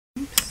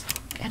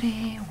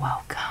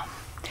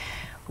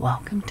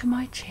Welcome to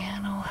my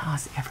channel.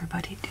 How's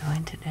everybody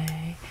doing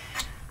today?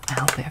 I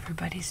hope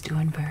everybody's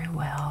doing very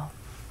well.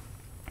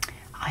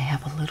 I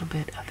have a little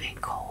bit of a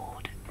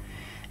cold.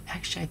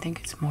 Actually, I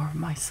think it's more of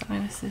my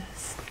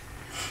sinuses.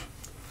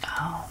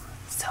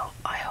 So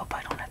I hope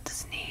I don't have to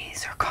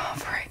sneeze or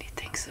cough or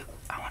anything, so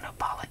I want to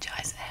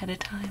apologize ahead of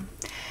time,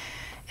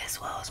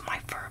 as well as my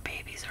fur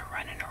babies are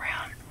running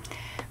around.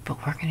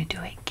 But we're going to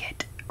do a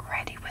get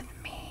ready with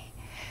me.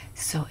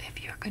 So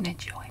if you're going to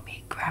join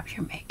me, grab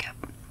your makeup,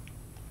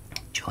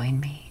 join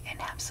me,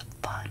 and have some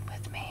fun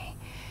with me.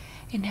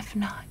 And if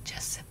not,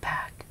 just sit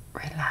back,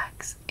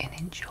 relax, and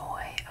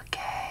enjoy,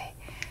 okay?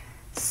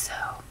 So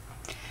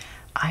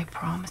I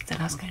promised that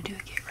I was going to do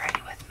a get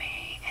ready with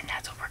me, and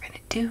that's what we're going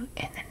to do.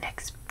 And the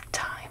next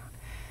time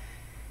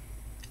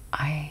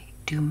I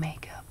do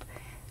makeup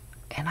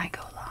and I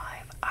go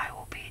live, I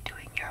will be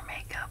doing your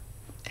makeup,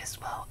 as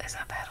well as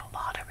I've had a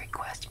lot of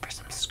requests for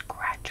some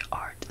scratch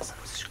art, some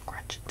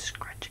scratch and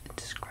scratch and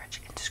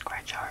scratch and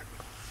scratch art.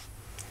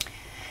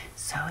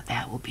 So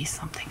that will be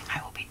something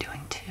I will be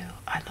doing too.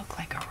 I look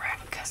like a wreck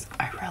because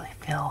I really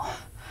feel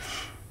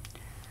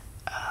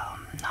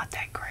not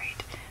that great,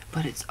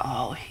 but it's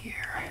all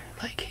here,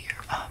 like here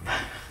up.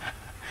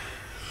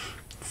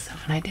 So,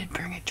 and I did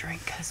bring a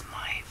drink because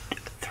my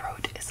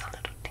throat is a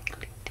little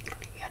tingly,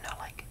 you know,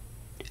 like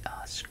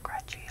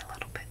scratchy a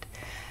little bit.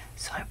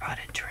 So I brought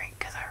a drink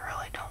because I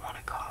really don't want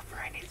to cough or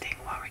anything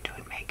while we're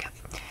doing makeup.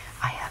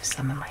 I have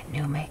some of my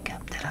new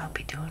makeup that I'll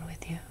be doing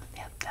with you.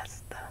 Yep, that's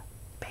the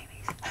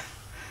babies.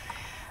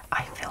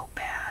 I feel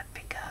bad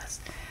because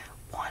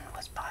one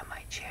was by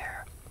my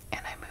chair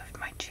and I moved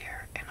my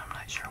chair and I'm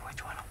not sure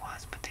which one it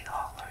was, but they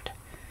hollered.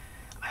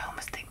 I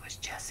almost think it was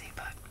Jesse,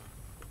 but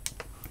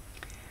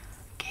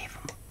gave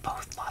them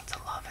both lots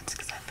of lovins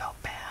because I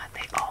felt bad.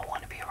 They all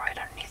want to be right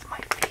underneath my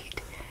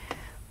feet.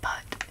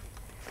 But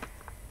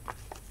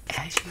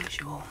as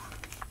usual,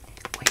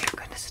 we are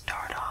going to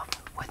start off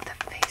with the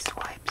face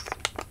wipes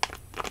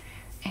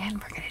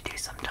and we're going to do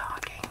some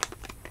talking.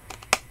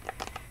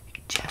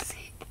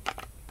 Jesse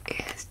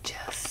is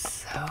just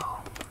so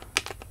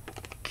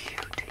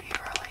cute. He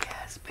really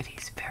is, but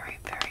he's very,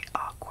 very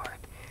awkward.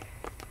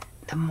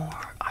 The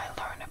more I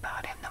learn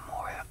about him, the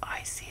more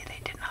I see they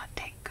did not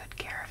take good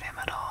care of him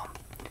at all.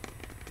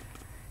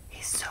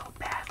 He's so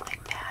badly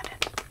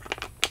matted.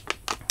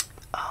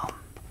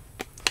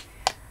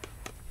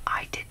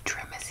 I did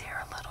trim his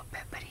hair a little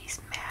bit, but he's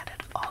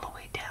matted all the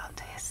way down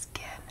to his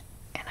skin.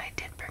 And I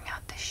did bring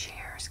out the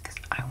shears because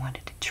I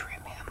wanted to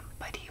trim him,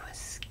 but he was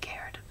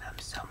scared of them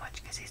so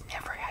much because he's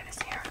never had his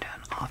hair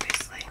done,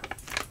 obviously.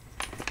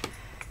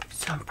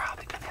 So I'm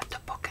probably going to have to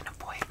book an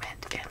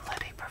appointment and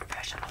let a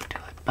professional do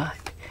it,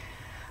 but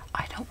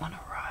I don't want to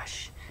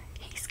rush.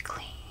 He's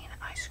clean.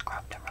 I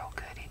scrubbed him real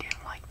good. He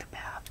didn't like the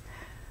bath.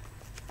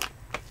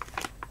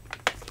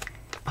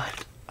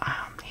 But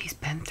he's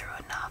been through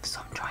enough,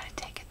 so I'm trying to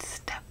take it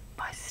step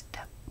by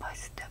step by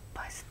step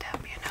by step,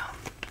 you know.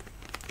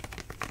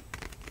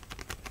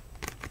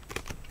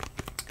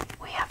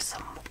 We have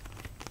some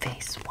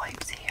face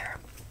wipes here.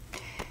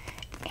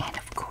 And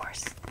of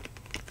course,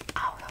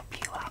 I'll help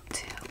you out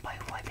too by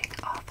wiping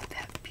off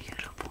that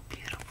beautiful,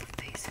 beautiful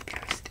face of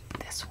yours.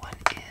 This one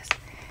is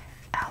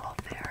aloe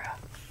vera.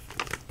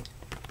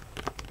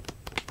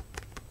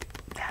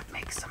 That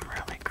makes some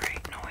really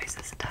great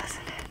noises,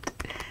 doesn't it?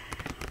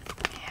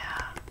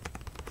 Yeah.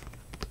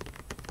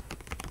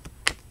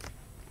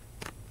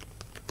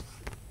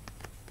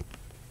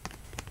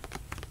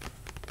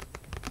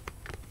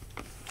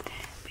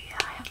 But yeah,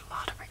 I had a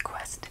lot of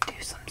requests to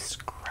do some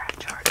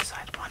scratch art, so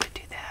I'd want to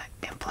do that.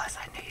 And plus,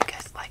 I know you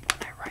guys like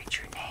when I write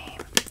your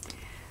name.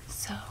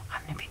 So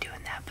I'm going to be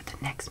doing that, but the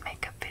next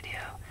makeup video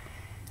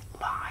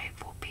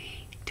live will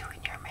be doing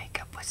your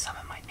makeup with some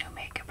of my new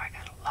makeup. I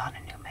got a lot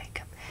of new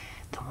makeup.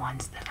 The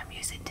ones that I'm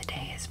using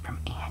today is from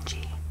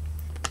Angie.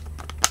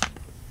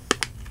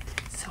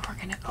 So we're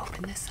going to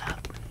open this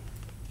up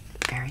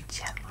very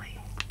gently,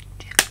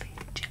 gently,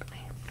 gently.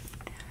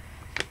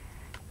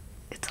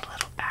 It's a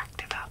little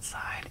active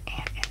outside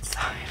and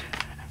inside.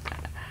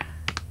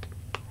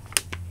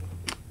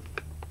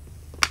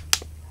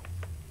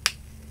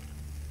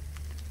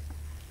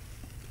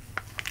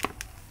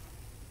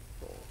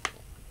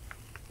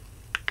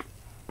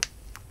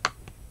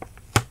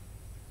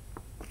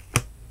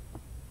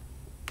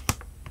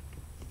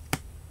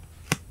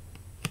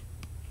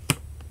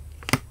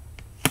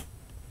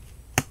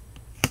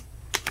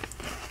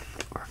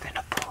 We're going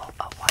to pull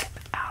a wipe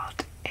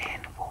out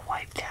and we'll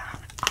wipe down.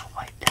 I'll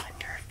wipe down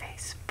your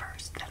face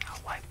first, then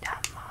I'll wipe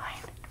down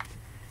mine.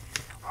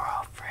 We're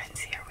all friends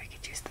here. We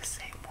could use the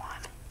same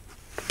one.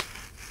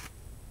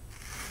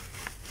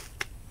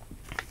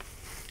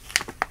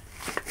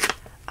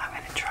 I'm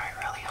going to try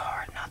really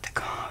hard not to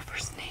cough or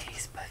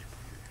sneeze, but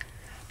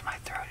my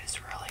throat is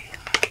really,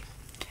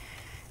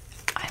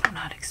 I don't know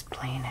how to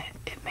explain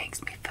it. It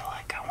makes me feel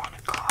like I want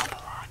to cough a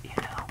lot,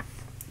 you know.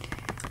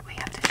 We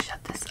have to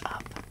shut this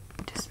up.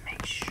 Just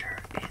make sure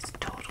it's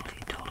totally,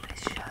 totally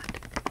shut.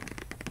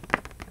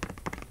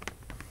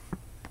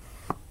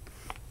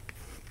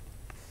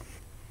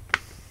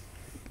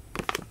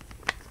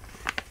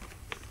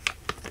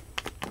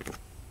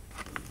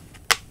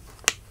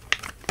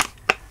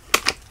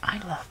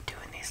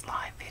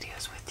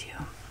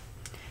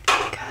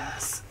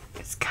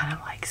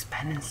 like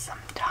spending some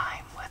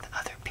time with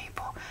other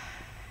people.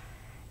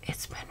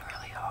 It's been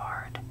really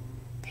hard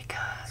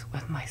because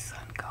with my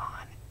son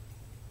gone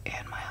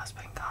and my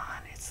husband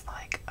gone, it's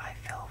like I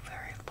feel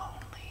very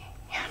lonely,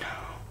 you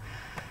know.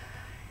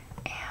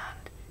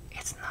 And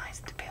it's nice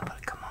to be able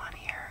to come on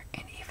here,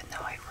 and even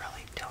though I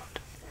really don't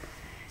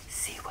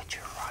see what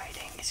you're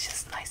writing, it's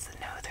just nice to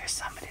know there's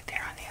somebody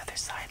there on the other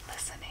side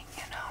listening,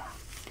 you know.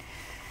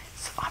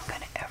 So I'm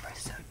gonna ever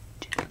so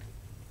gently,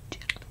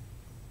 gently,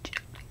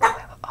 gently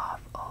wipe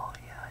off. Oh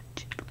yeah,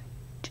 gently,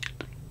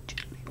 gently,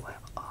 gently wipe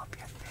off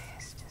your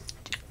face. Just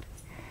gently,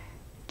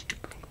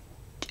 gently,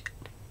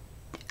 gently,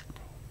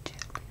 gently,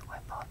 gently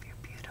wipe off your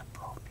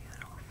beautiful,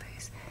 beautiful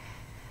face.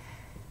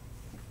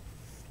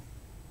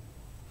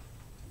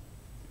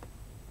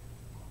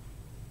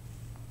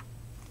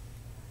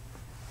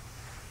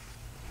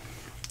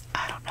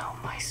 I don't know,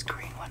 my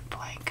screen went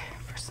blank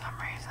for some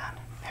reason.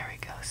 There we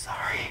go,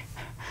 sorry.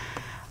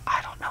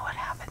 I don't know what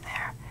happened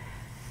there,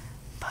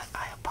 but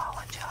I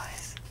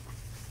apologize.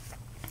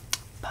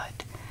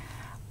 But,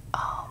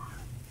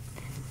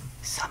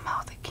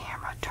 somehow the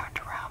camera turned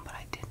around, but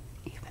I didn't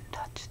even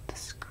touch the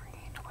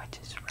screen, which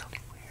is really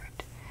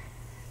weird.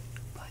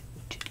 But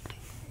gently,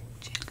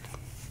 gently,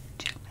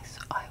 gently,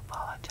 so I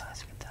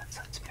apologize for that.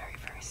 So it's very,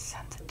 very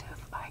sensitive,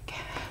 I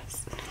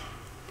guess.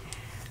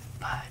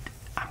 But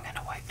I'm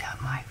gonna wipe down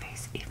my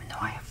face. Even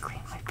though I have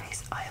cleaned my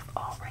face, I have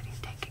already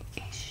taken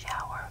a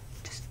shower.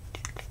 Just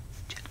gently,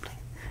 gently,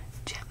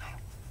 gently.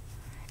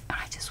 And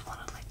I just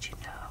want to let you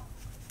know,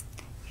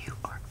 you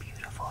are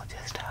beautiful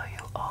just how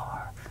you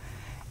are,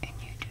 and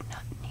you do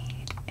not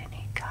need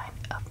any kind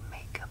of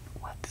makeup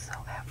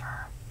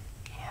whatsoever.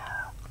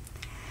 Yeah.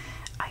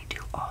 I do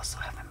also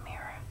have a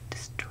mirror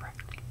just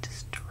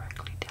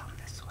directly down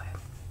this way.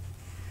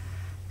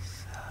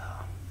 So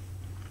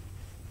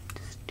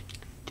just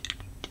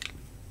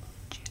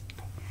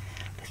gently.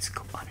 Let's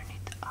go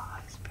underneath the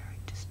eyes,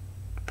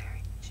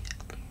 very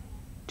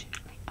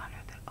gently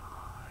under the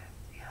eyes.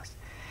 Yes,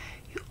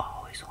 you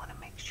always want to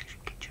make sure you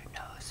get your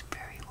nose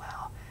very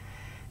well,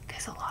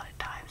 because a lot of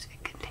times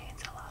it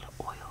contains a lot of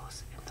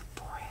oils in the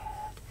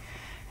forehead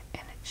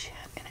and the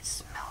chin, and it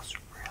smells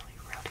really,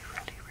 really,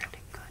 really,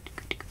 really good.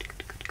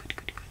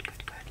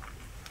 Good.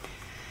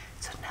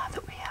 So now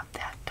that we have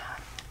that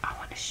done, I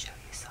want to show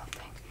you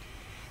something.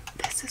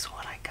 This is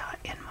what I got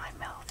in my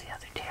mail the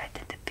other day. I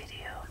did the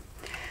video.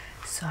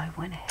 So I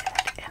went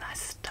ahead and I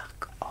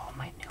stuck all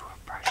my newer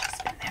brushes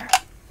in there.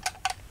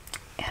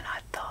 And I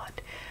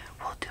thought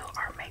we'll do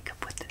our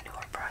makeup with the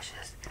newer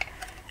brushes.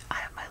 I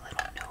have my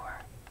little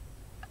newer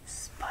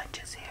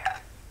sponges here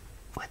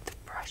with the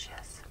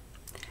brushes.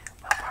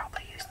 We'll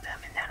probably use them.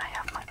 And then I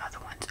have my other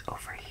ones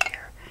over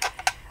here.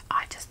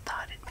 I just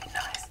thought it'd be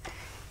nice.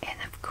 And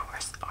of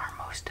course, our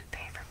most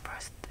favorite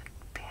brush, the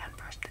pan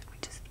brush that we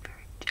just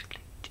very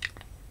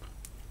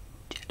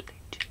gently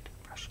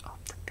brush off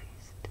the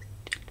face.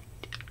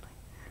 Gently.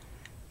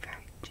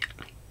 Very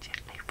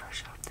gently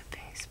brush off the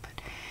face.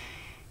 But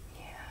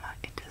yeah,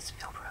 it does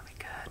feel really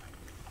good.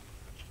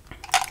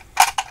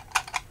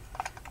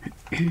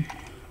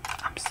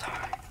 I'm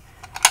sorry.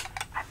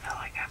 I feel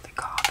like I have the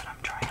cough, and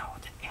I'm trying to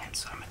hold it in,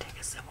 so I'm gonna take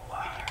a sip of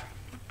water.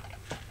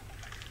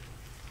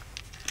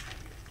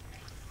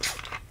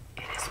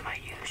 It is my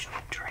usual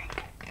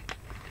drink.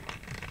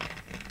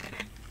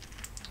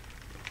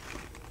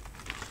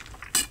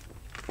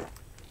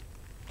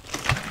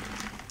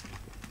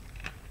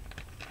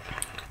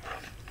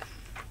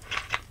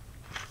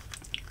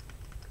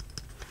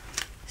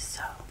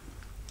 So,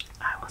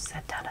 I will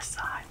set that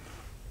aside.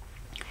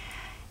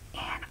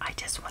 And I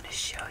just want to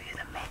show you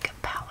the makeup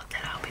palette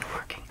that I'll be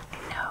working.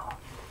 I know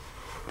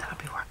that I'll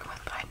be working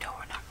with, but I know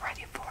we're not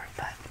ready for it.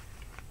 But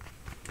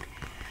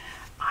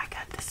I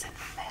got this in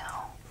the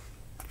mail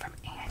from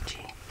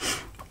Angie,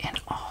 and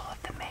all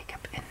of the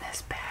makeup in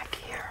this bag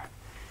here,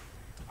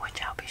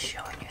 which I'll be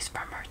showing you, is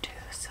from her too.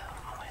 So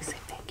I want to say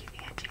thank you,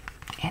 Angie,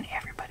 and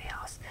everybody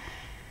else.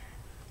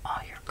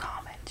 All your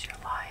comments, your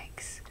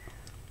likes,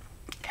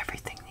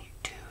 everything that you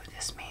do,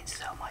 this means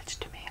so much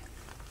to me.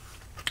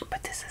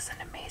 But this is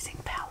an amazing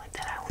palette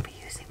that I will be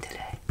using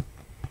today.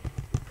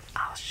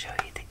 I'll show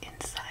you the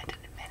inside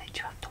in a minute.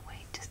 You have to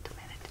wait just a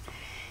minute.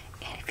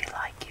 And if you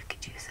like, you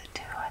could use it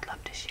too. I'd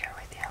love to share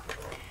with you.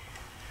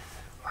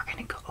 We're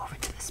going to go over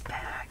to this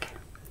bag.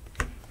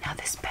 Now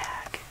this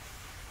bag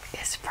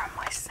is from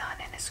my son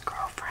and his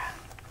girlfriend.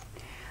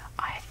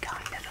 I had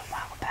gotten it a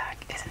while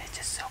back. Isn't it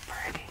just so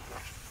pretty?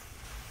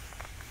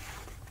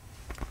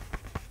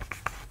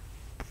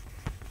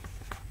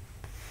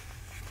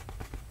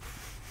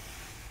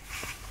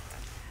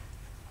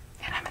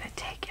 And I'm going to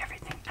take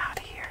everything out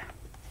of here.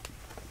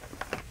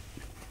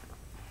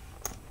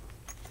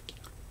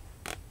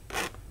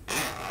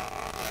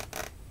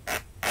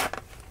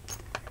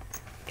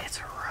 It's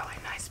a really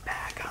nice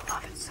bag. I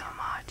love it so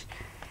much.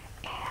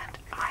 And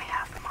I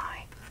have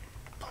my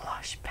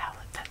blush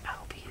palette that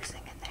I'll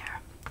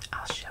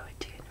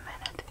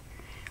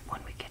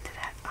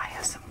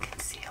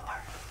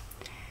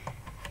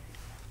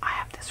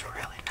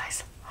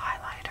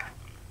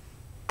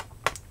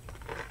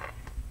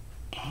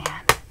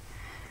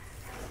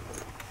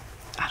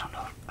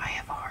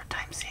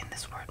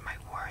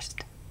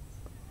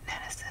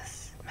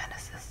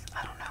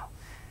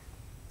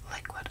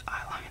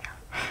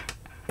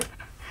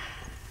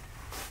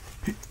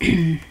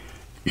I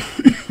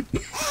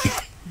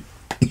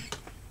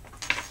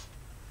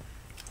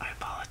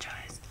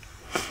apologize.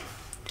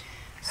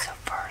 So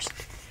first,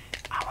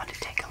 I want to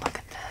take a look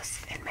at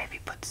this and maybe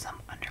put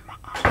some under my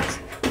eyes.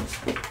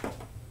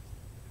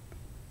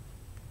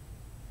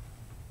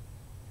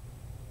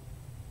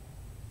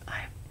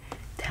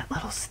 That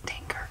little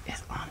stinker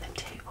is on the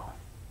table.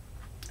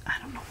 I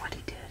don't know what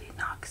he did. He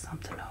knocked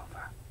something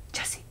over.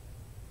 Jesse,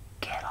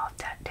 get off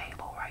that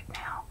table right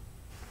now.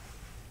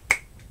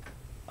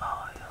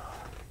 Oh,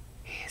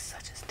 he is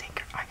such a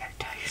stinker. I gotta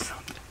tell you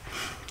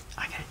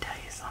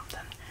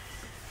something.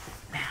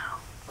 Now,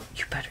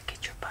 you better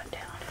get your butt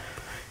down.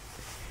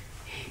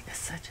 He is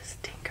such a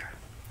stinker.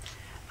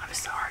 I'm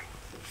sorry.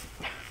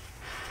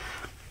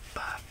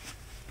 But,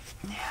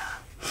 yeah.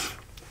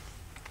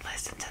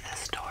 Listen to this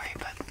story,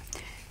 but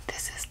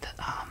this is the,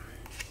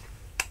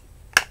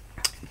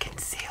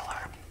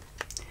 concealer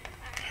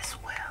as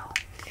well.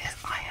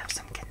 I have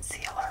some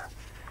concealer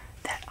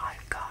that I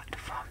got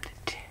from the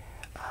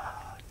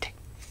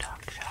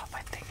TikTok shop.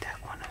 I think that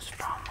one is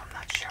from, I'm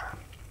not sure.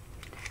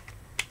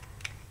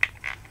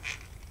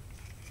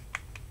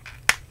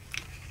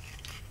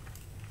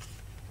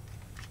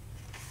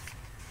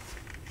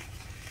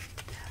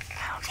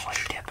 I don't know what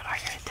he did, but I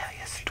gotta tell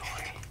you a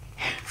story.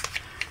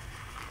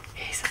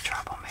 He's a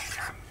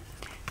troublemaker.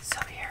 So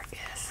here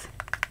is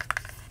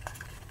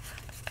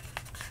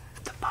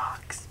the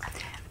box,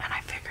 and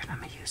I figured I'm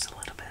gonna use a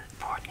little bit.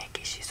 Poor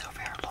Nikki, she's over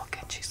here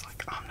looking. She's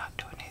like, I'm not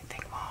doing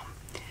anything, Mom.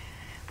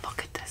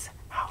 Look at this,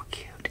 how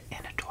cute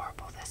and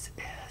adorable this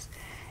is.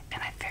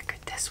 And I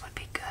figured this would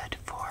be good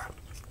for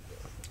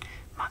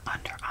my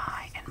under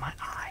eye, and my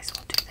eyes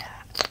will do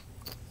that.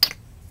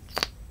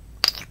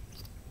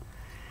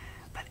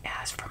 But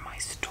as for my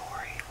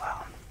story,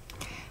 well,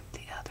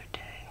 the other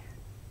day,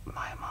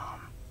 my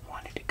mom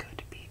wanted to go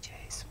to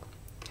BJ's,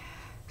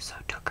 so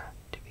took her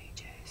to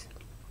BJ's.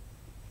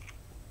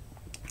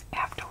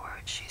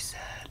 Afterwards, she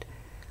said,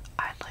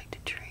 I'd like to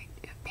treat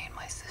if me and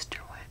my sister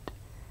went.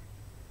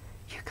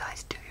 You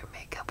guys do your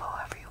makeup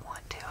however you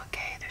want to,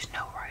 okay? There's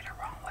no right or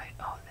wrong way.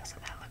 Oh,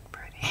 doesn't that look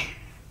pretty?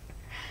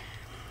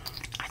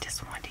 I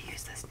just wanted to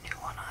use this new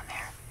one on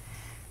there.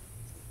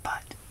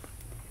 But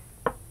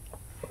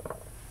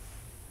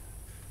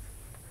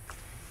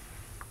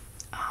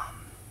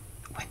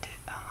went to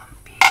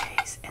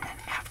BJ's, and then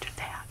after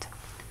that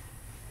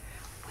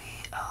we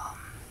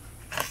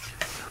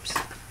oops.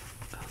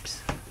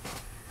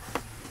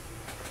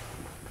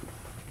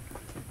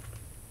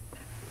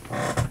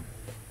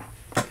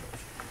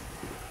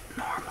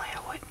 Normally I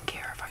wouldn't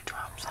care if I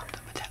dropped something,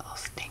 but that little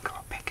stinker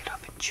will pick it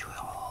up and chew it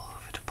all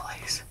over the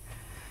place.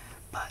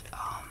 But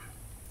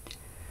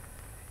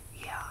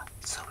yeah,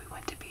 so we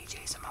went to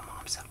BJ's, and my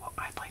mom said, well,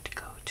 I'd like to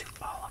go to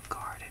Olive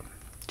Garden.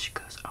 She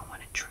goes, I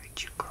want to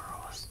treat you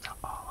girls to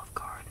Olive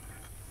Garden.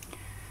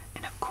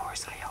 And of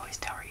course, I always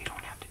tell her, you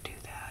don't have to do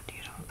that.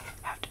 You don't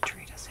have to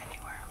treat us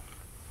anywhere.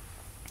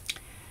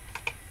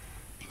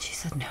 And she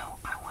said, no,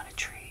 I want a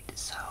treat,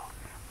 so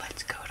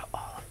let's go to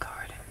Olive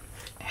Garden.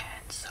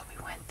 And so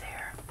we went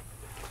there.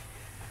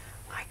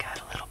 I got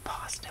a little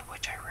pasta,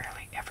 which I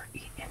rarely ever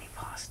eat any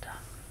pasta.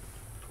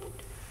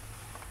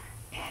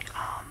 And,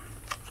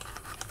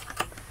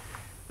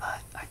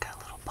 but I got a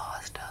little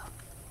pasta,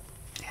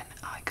 and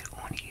I could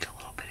only eat a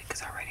little bit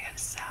because I already had a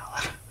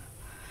salad.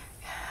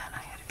 And I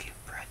had a few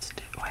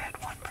breadsticks. Well, I had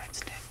one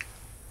breadstick.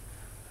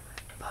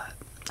 But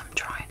I'm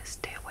trying to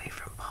stay away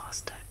from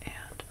pasta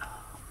and,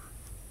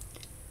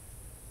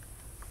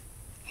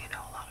 you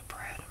know, a lot of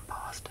bread and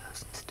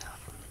pastas and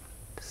stuff.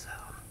 So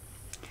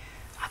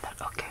I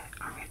thought, okay,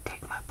 I'm going to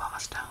take my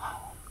pasta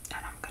home,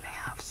 and I'm going to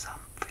have some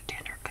for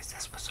dinner because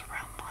this was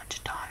around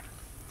lunchtime.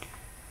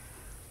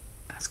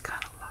 That's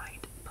kind of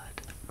light,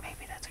 but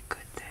maybe that's a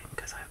good thing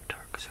because I have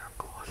dark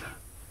circles.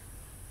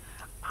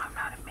 I'm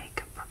not a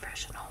makeup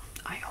professional.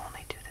 I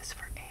only do this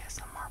for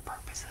ASMR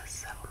purposes,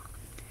 so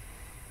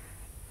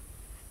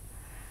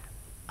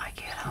I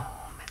get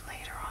home and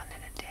later on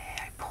in the day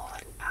I pull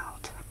it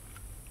out.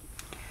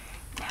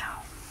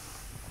 Now,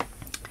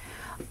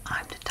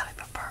 I'm the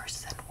type of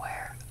person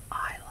where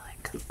I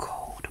like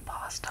cold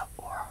pasta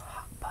or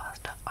hot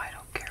pasta. I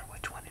don't care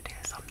which one it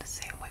is. I'm the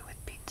same way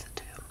with pizza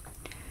too.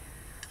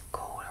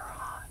 Cold or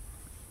hot.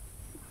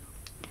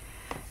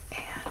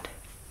 And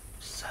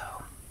so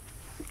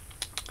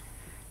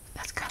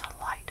that's kind of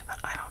light, but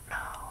I don't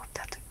know if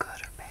that's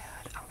good or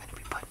bad. I'm going to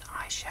be putting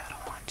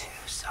eyeshadow on too,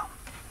 so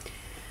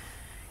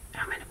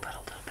I'm going to put a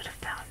little bit of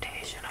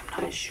foundation.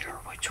 I'm not sure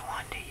which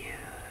one to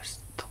use.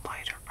 The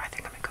lighter. I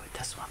think I'm going to go with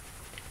this one.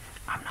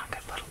 I'm not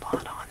going to put a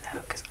lot on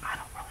though because I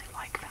don't really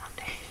like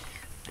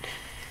foundation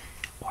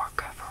or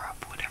cover up,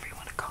 whatever you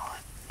want to call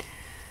it.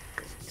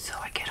 So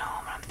I get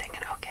home and I'm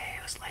thinking, okay,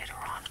 it was later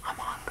on. I'm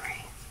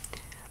hungry.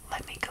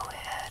 Let me go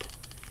ahead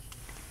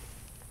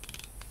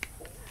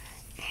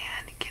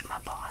and get my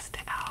pasta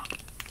out.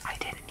 I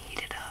didn't heat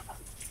it up.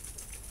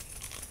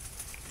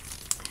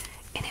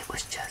 And it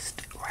was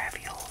just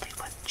ravioli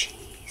with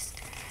cheese.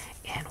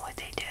 And what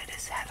they did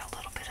is had a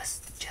little bit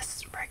of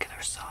just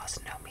regular sauce,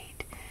 no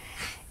meat,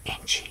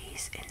 and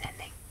cheese. And then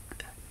they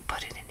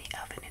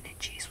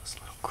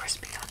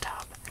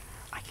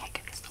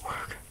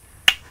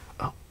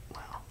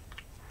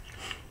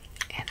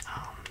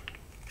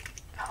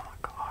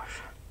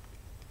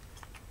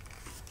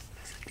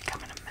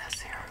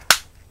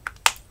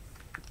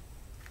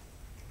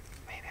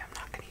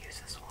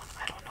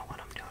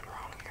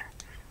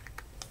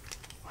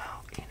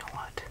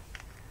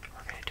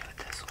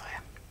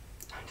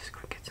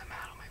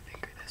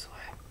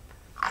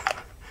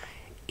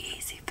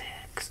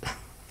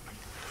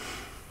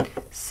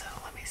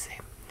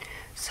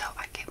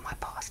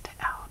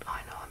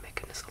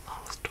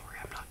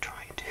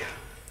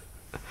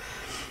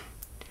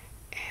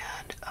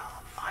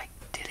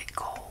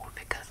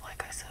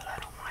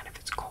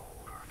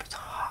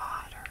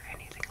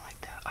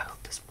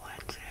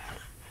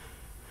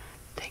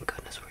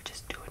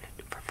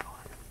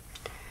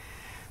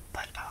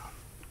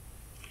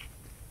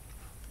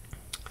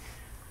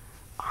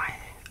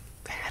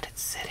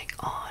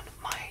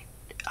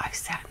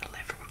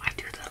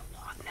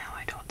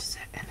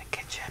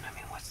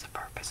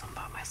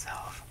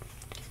myself.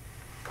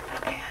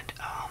 And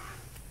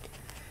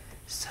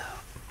so,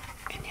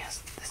 and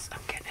yes, this, I'm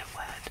getting it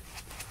wet.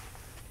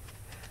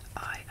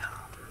 I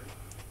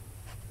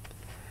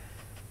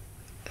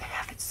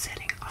have it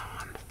sitting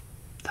on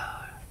the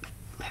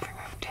living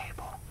room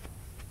table.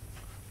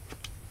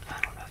 I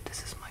don't know if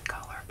this is my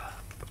color, but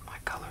my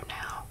color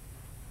now.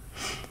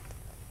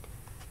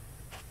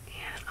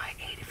 And I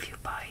ate a few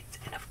bites,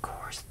 and of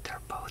course they're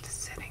both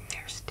sitting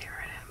there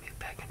staring at me,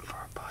 begging for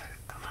a bite.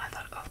 And I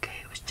thought, okay,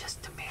 it was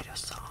just tomato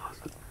sauce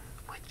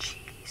with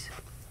cheese.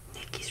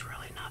 Nikki's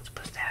really not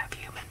supposed to have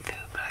human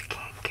food, but I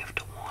can't give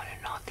to one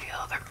and not the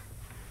other.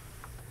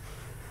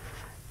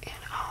 And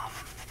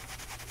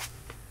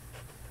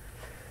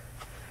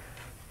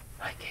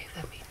I gave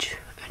them each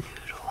a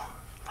noodle,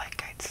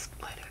 like I'd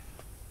split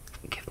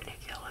it, give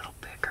Nikki a little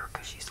bigger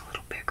because she's a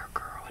little bigger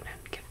girl, and then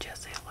give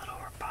Jessie a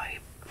littler bite.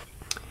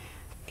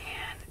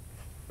 And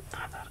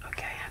I thought,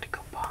 okay, I had to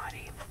go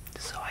potty,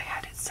 so I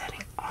had it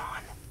sitting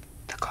on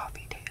the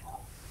coffee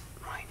table,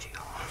 mind you.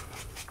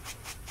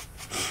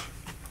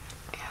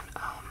 And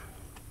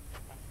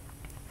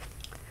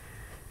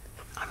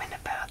I'm in the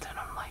bathroom,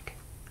 I'm like,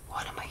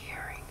 what am I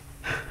hearing?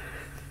 And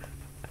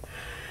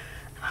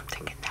I'm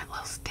thinking that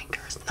little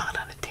stinker is not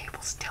on the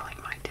table stealing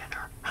my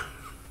dinner.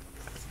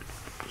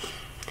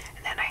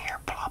 And then I hear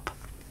plop.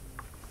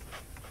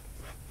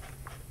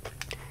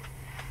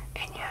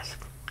 And yes,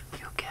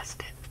 you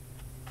guessed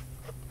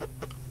it.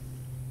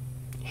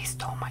 He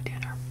stole my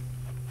dinner.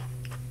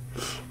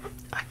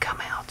 I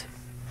come out.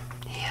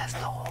 He has the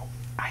whole,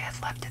 I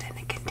had left it in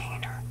a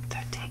container, the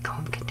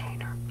take-home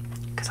container,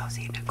 because I was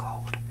eating it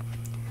cold.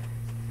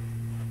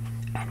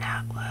 And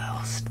that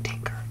little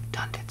stinker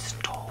done it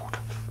stole.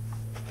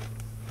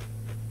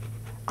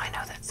 I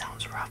know that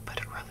sounds rough, but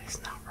it really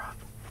is not rough.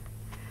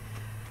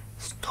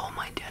 Stole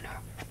my dinner,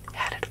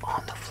 had it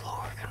on the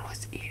floor, and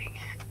was eating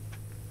it.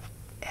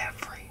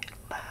 Every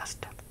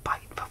last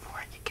bite before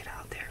I could get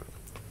out there.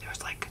 There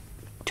was like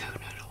 2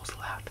 noodles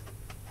left.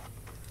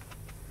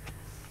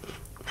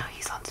 Now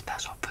he's on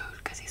special food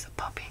because he's a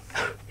puppy.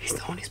 He's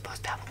only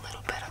supposed to have a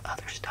little bit of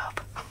other stuff.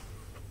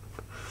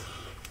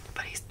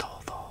 But he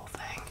stole the whole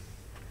thing.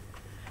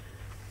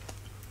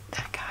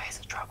 That guy is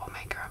a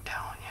troublemaker, I'm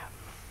telling you.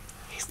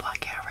 He's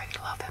lucky I already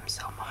love him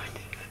so much.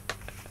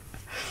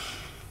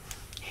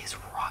 He's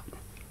rotten,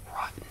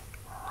 rotten,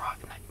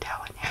 rotten, I'm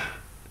telling you.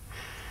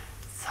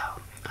 So,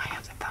 I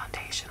have the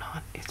foundation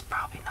on. It's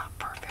probably not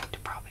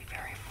perfect, probably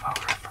very far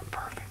from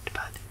perfect,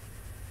 but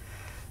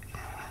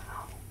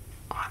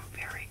I'm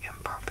very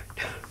imperfect.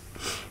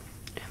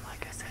 And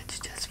like I said, it's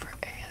just for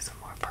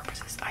ASMR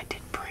purposes. I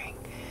did bring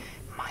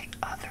my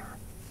other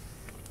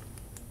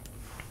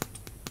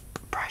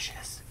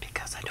brushes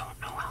because I don't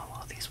know how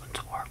well these ones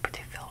work, but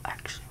they feel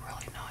actually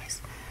really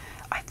nice.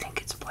 I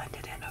think it's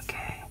blended in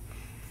okay.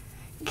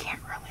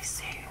 Can't really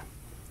see.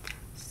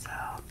 So,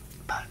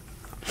 but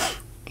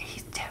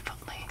he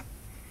definitely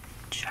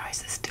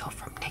tries to steal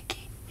from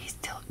Nikki.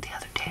 The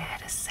other day I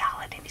had a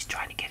salad and he's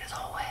trying to get his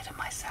whole head in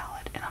my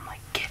salad. And I'm like,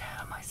 get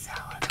out of my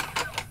salad.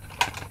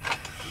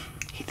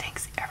 He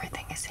thinks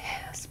everything is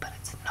his, but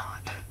it's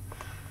not.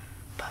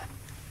 But,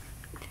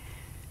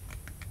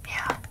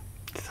 yeah.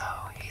 So,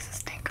 he's a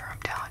stinker, I'm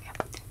telling you.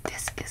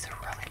 This is a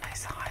really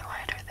nice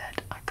highlighter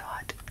that I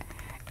got.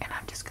 And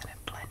I'm just going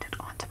to blend it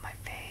onto my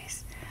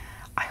face.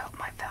 I hope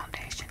my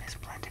foundation is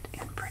blended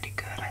in pretty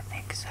good. I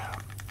think so.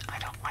 I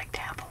don't like to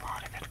have a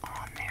lot of it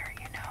on there,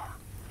 you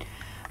know.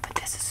 But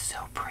this is so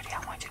pretty.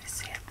 I want you to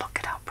see it. Look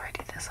at how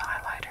pretty this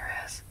highlighter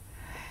is.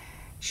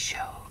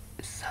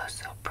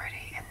 So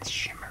pretty and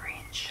shimmery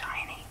and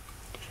shiny.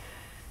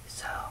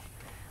 So,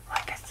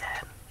 like I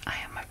said, I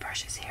have my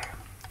brushes here.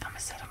 I'm going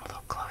to set them a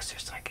little closer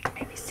so I can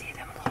maybe see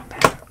them a little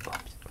better.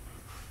 Oops.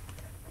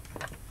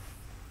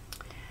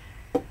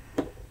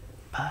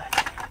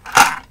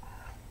 But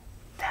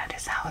that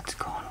is how it's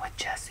going with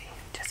Jessie,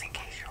 just in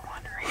case you're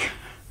wondering.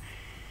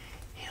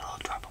 He's a little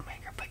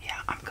troublemaker, but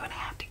yeah, I'm going to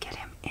have to get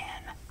him in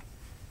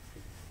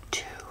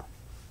to...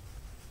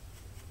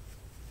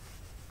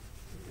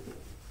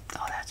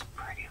 Oh, that's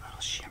pretty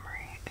little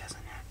shimmery, isn't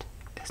it?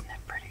 Isn't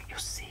it pretty? You'll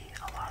see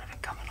a lot of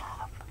it coming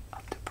off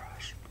of the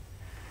brush,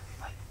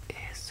 but it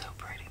is so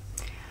pretty.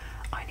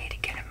 I need to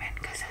get him in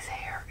because his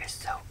hair is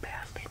so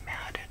badly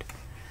matted.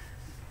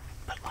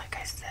 But like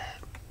I said,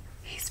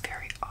 he's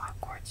very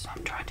awkward, so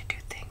I'm trying to do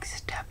things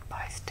step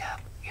by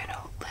step, you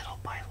know, little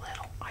by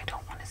little. I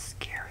don't want to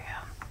scare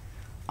him,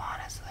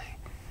 honestly.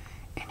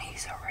 And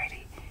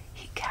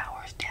he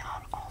cowers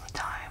down all the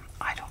time.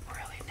 I don't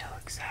really know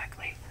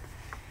exactly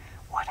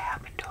what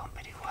happened to him,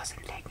 but he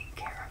wasn't taken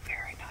care of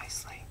very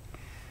nicely.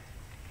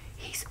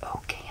 He's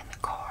okay in the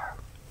car,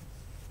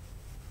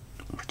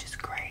 which is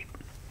great.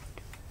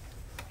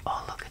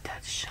 Oh, look at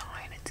that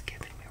shine it's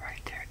giving me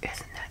right there.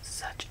 Isn't that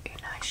such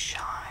a nice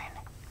shine?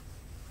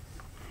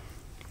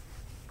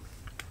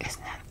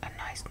 Isn't that a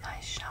nice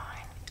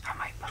shine? I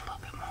might put a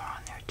little bit more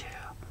on there too.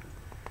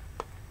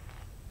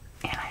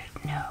 And I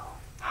know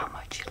how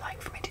much you'd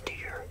like for me to do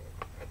your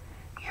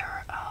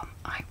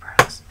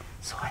eyebrows.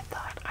 So I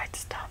thought I'd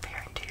stop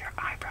here and do your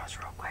eyebrows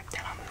real quick. Alright,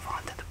 then I'll move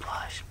on to the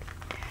blush.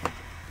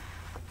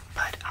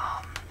 But,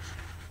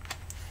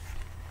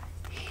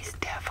 he's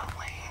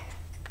definitely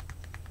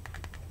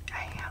a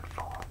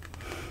handful.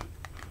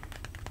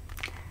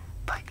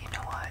 But you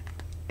know what?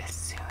 As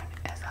soon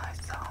as I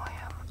saw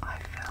him, I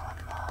fell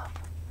in love.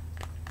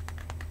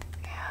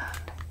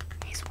 And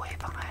he's way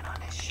behind on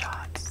his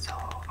shots, so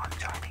I'm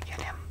trying to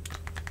get him.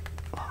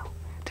 Well,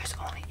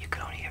 you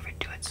can only ever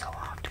do it so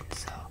often,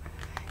 so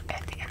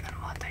at the end of the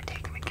month I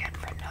take him again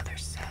for another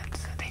set.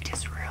 So they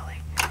just really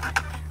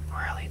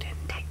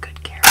didn't take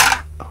good care of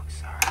him. Oh,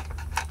 sorry.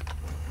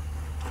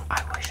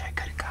 I wish I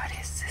could have got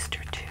his sister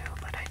too,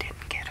 but I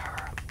didn't get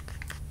her.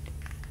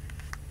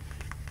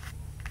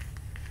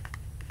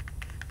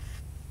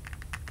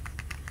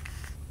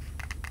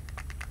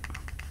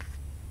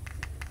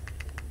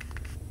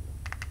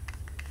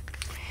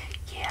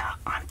 Yeah,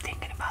 I'm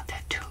thinking about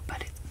that too,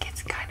 but it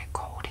gets kind of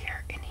cold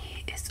here, and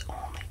he is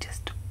only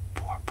just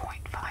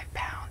 4.5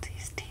 pounds.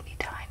 He's teeny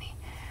tiny.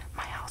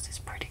 My house is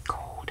pretty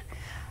cold.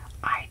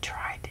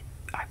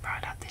 I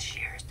brought out the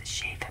shears to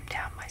shave him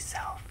down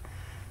myself.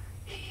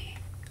 He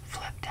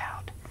flipped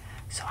out,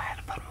 so I had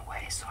to put him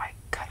away, so I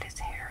cut his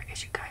hair,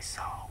 as you guys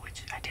saw,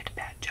 which I did a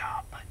bad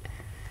job, but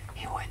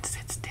he wouldn't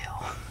sit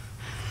still.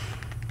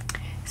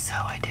 So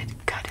I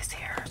did cut his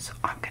hair, so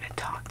I'm going to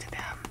talk to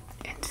them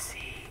and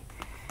see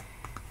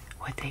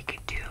what they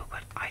could do,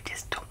 but I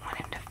just don't want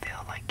him to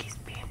feel like he's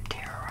being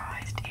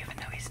terrorized, even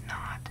though he's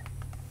not,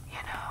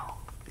 you know,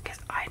 because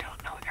I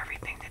don't know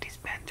everything that he's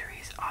been through.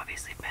 He's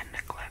obviously been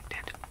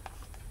neglected.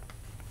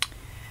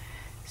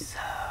 So,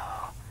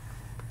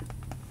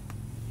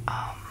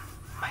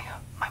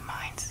 my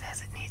mind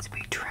says it needs to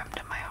be trimmed,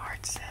 and my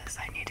heart says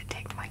I need to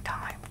take my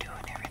time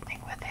doing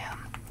everything with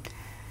him.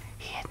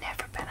 He had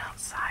never been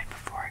outside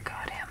before I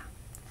got him.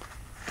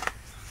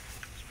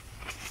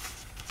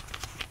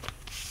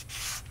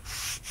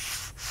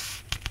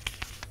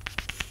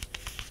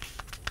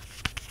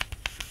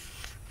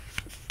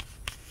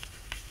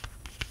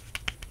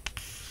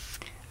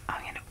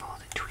 I'm going to pull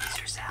the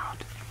tweezers out.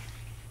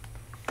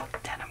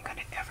 Then I'm going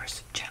to ever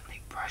so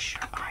gently brush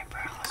your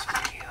eyebrows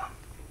for you.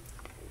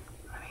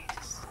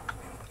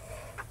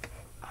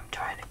 I'm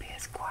trying to be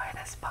as quiet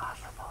as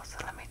possible, so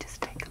let me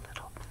just take a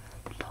little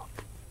look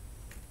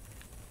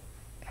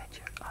at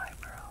your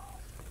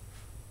eyebrows.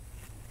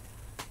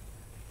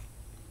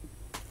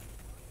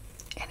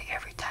 And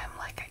every time,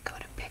 like, I go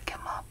to pick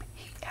him up,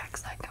 he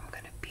acts like I'm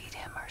going to beat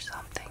him or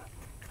something,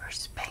 or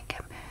spank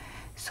him.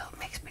 So it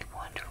makes me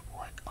wonder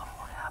what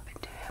all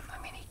happened to him.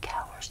 I mean, he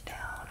cowers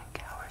down and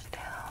cowers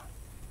down.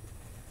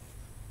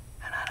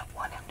 And I don't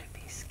want him to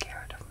be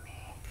scared of me.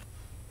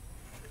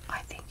 I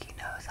think he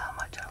knows how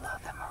much I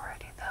love him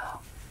already, though.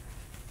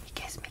 He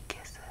gives me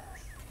kisses.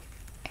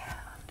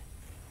 And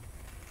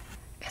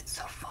it's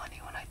so funny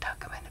when I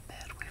tuck him into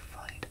bed, we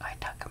fight. I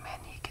tuck him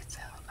in, he gets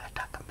out. I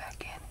tuck him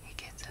back in, he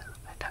gets out.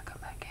 I tuck him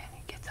back in,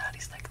 he gets out.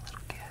 He's like a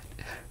little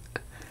kid.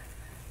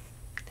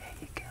 There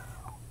you go.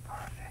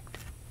 Perfect.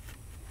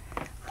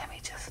 Let me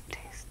just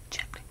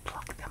gently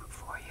pluck them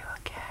for you,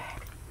 okay?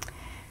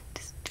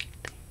 Just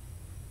gently,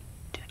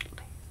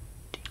 gently,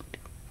 gently,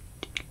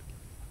 gently,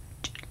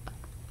 gently,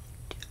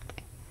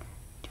 gently,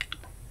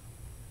 gently,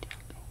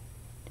 gently,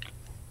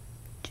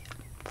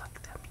 gently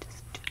pluck them.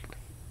 Just gently,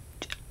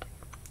 gently,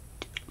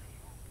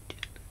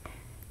 gently,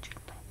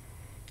 gently,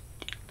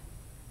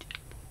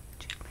 gently,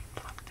 gently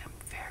pluck them.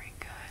 Very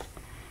good.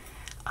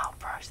 I'll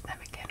brush them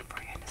again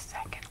for you in a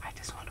second. I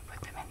just want to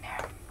put them in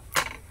there.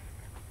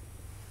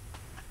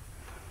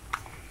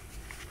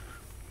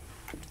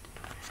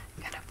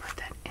 Gonna put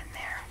that in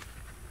there.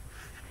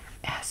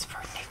 As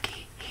for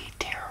Nikki, he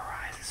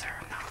terrorizes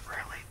her. Not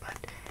really, but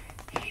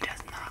he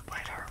does not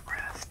let her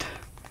rest.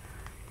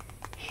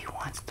 He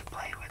wants to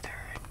play with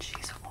her, and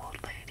she's an old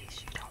lady.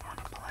 She don't want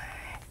to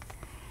play.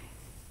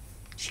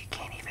 She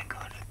can't even go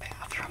to the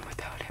bathroom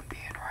without him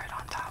being right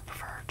on top of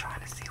her,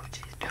 trying to see what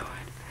she's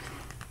doing.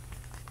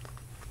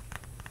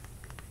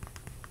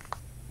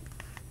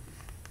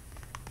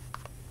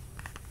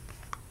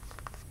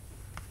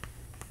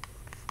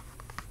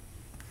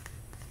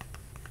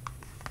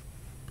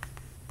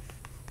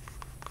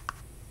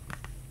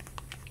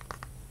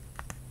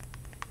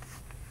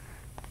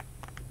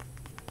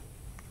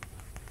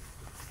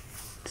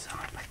 So I'm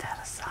gonna put that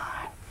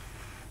aside.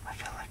 I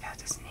feel like I have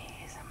to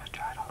sneeze. I'm gonna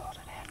try to hold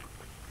it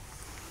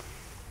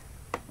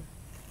in.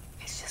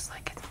 It's just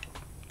like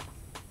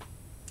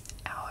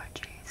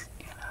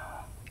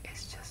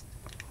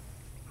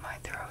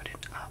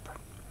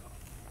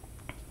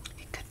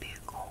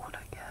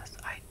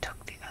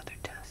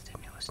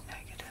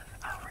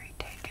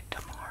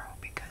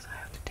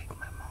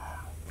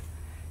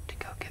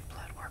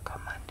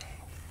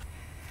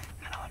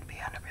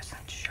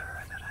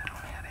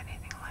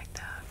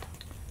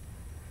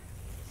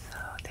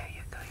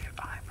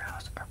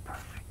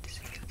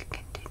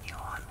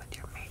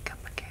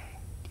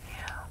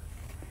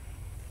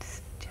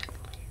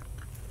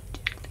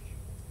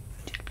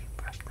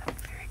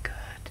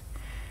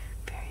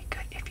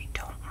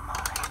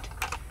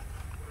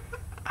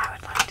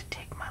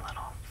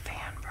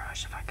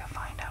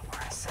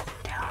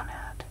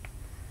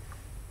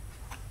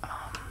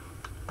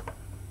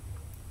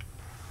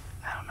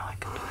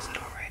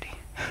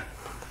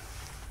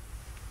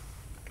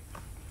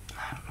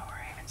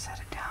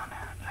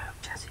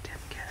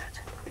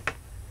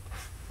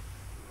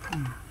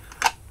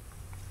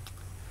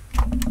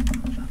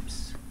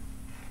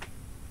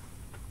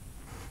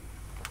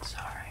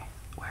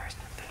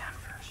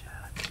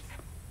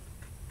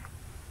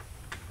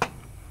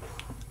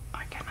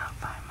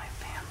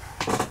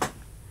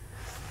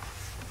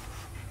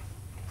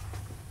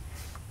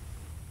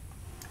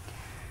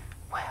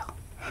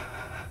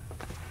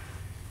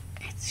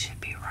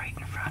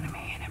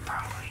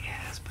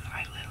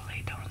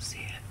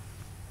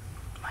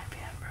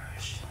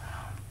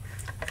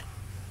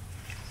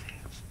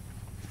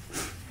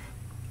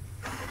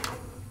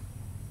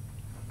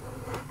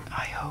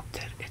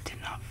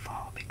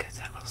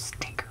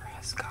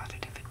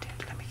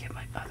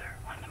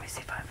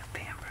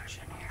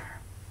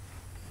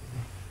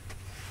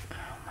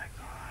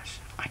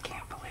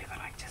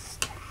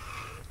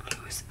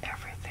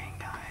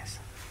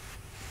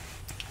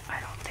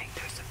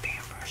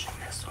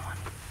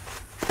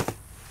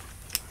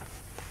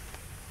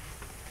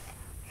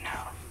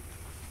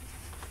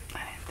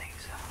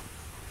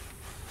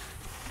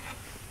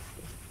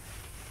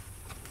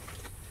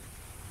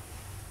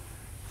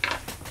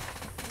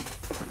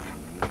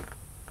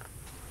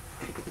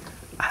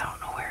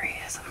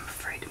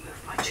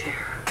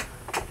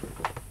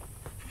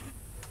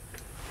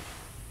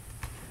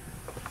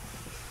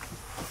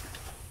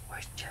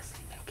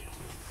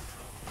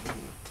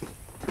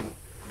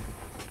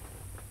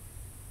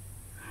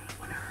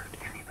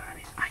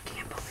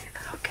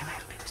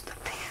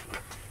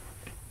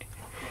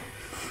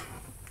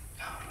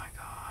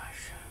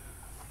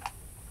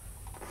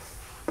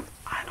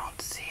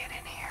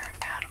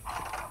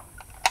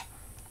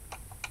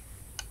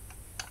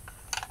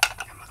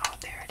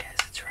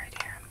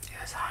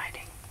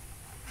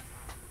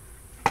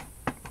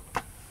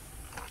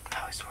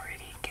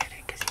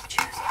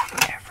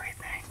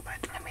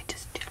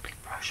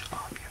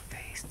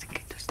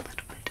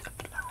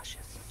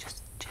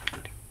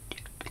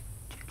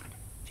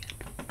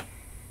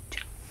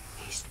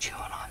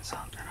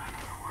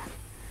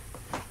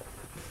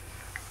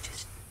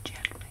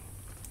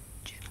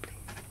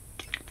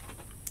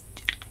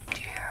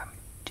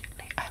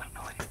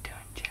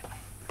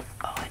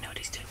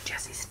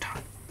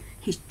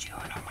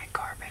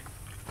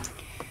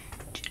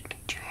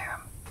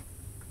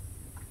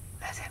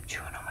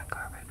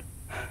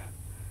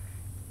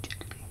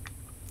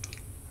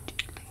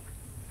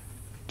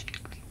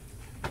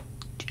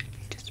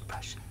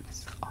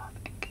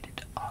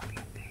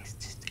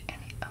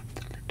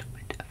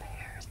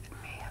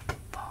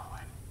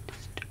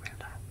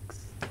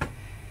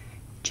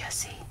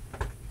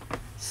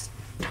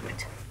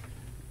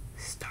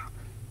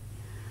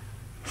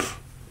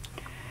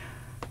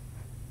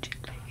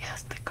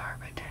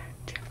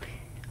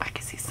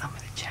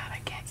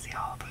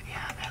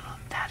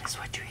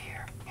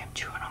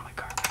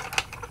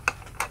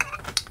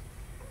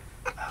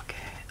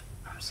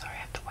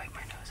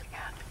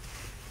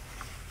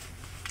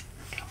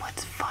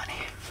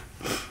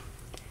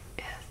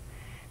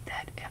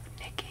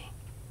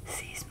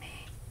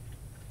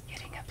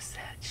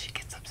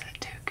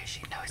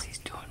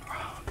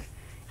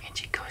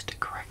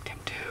correct him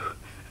too.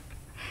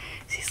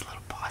 He's a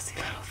little bossy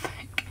little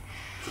thing.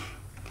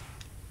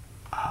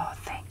 Oh,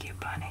 thank you,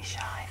 Bunny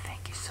Shy.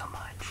 Thank you so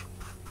much.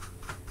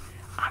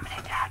 I'm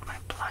gonna add my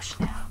blush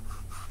now.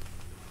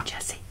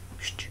 Jesse.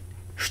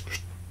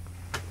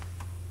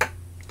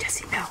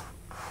 Jesse, no.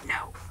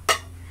 No.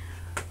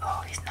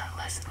 Oh, he's not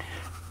listening.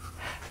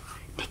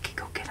 Nikki,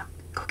 go get him.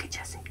 Go get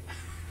Jesse.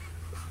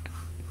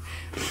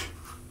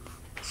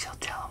 She'll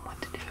tell him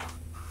what to do.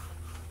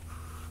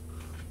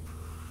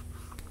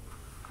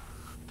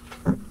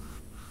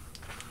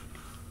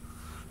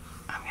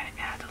 I'm gonna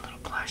add a little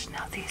blush.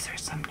 Now these are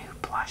some new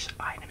blush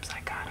items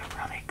I got. I'm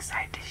really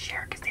excited to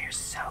share because they're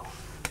so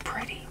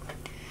pretty.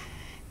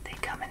 They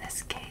come in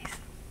this case.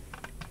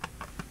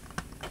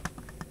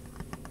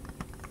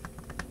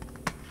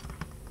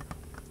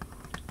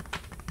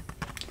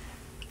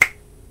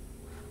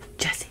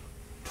 Jesse,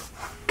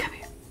 come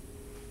here.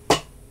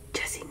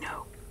 Jesse,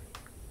 no.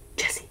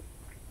 Jesse.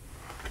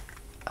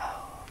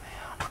 Oh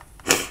man.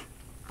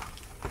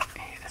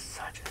 He is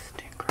such a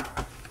stinker.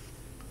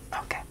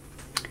 Okay.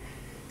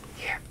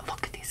 Here,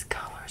 look at these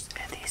colors.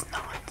 And these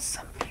knots,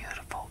 some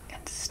beautiful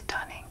and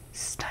stunning,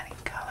 stunning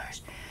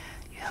colors.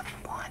 You have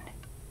 1,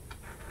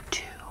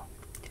 2,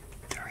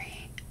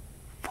 3,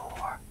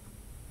 4,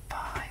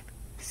 5,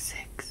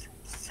 6,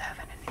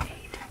 7, and 8.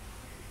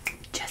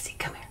 Jesse,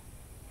 come here.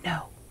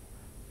 No.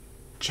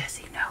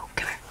 Jesse, no.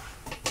 Come here.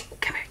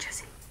 Come here,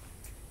 Jesse.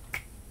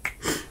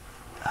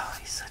 Oh,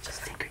 he's such a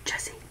stinker.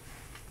 Jesse.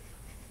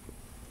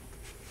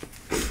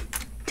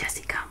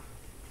 Jesse, come.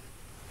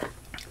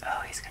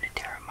 Oh, he's gonna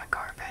tear up my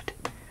carpet.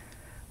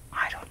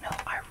 I don't know.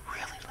 I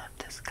really love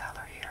this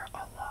color here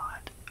a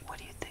lot. What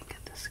do you think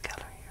of this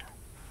color here?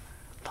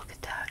 Look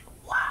at that.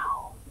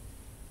 Wow.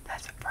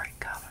 That's a bright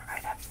color.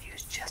 I'd have to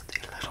use just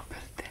a little bit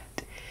of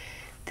that.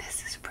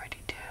 This is pretty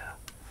too.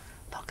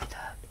 Look at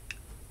that.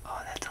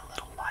 Oh, that's a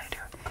little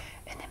lighter.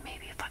 And then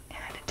maybe if I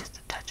added just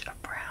a touch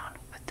of brown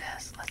with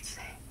this, let's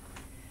see.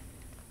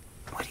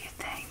 What do you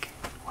think?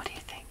 What are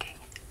you thinking?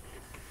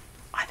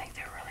 I think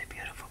they're really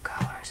beautiful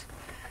colors.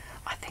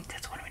 I think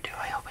that's what I'm gonna do.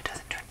 I hope it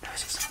doesn't turn.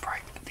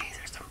 These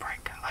are some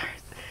bright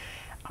colors.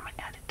 I'm gonna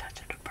add a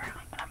touch of the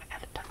brown, and I'm gonna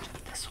add a touch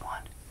of this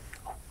one.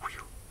 Oh,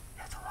 whew,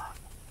 that's a lot.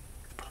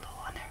 Put a little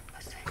on there.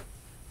 Let's see.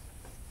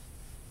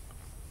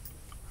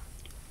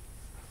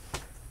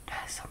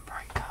 That is some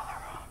bright color,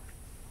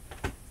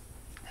 huh?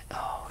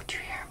 Oh, do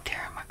you hear him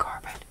tearing my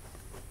carpet?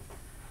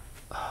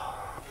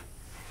 Oh,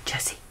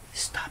 Jesse,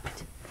 stop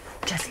it.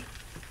 Jesse,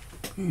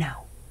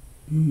 no,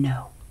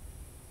 no.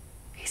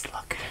 He's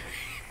looking at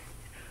me.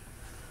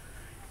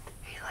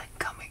 He's like,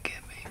 come and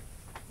get me.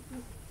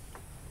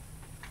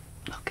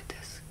 Look at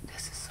this.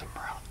 This is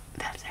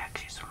that's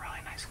actually some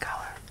really nice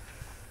color.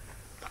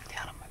 Look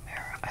down at my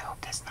mirror. I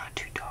hope that's not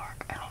too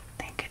dark. I don't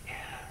think it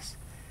is.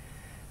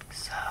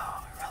 So,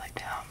 I really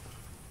don't.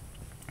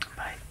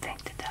 But I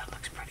think that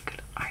looks pretty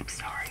good. I'm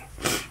sorry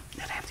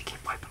that I have to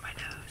keep wiping my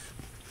nose.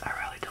 I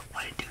really don't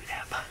want to do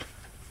that,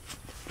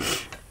 but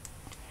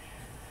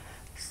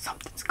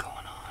something's going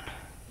on.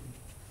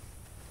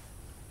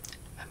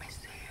 Let me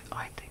see.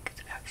 I think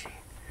it's actually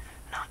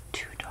not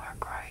too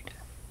dark, right?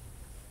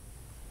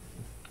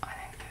 I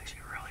think it's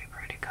actually really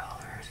pretty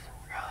colors.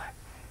 Really.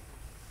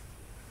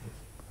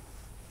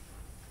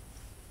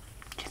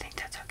 Do you think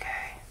that's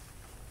okay?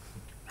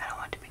 I don't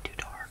want it to be too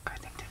dark. I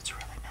think that's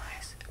really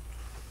nice.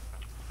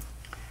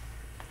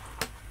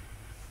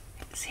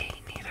 See,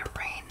 neither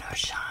rain nor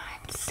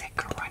shine, sick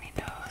or runny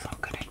nose. I'm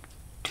gonna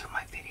do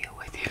my video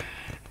with you.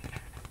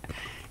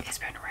 It's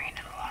been raining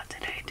a lot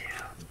today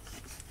too.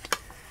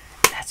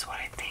 That's what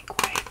I think.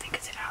 Why do you think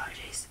it's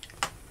allergies?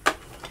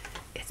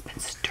 It's been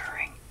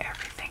stirring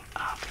everything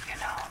up, you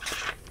know.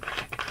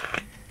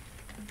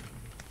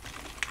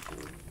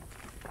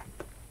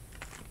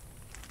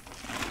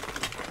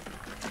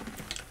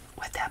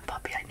 With that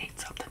puppy, I need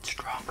something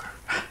stronger.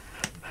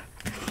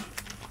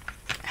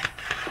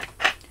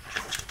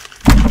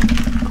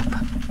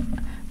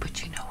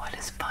 But you know what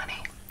is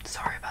funny?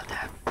 Sorry about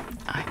that.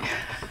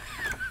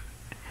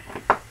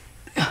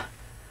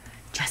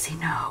 Jesse,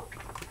 no.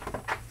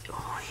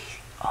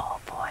 Oh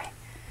boy.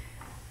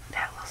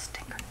 That little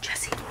stinker.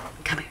 Jesse,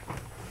 come here.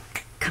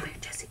 Come here,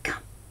 Jesse,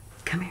 come.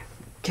 Come here.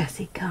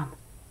 Jesse, come.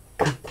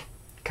 Come.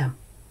 Come.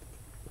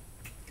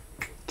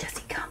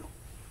 Jesse, come.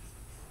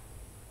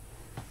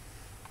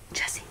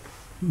 Jesse,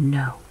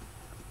 no.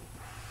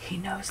 He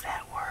knows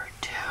that word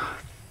too.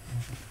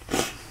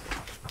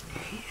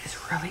 He is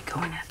really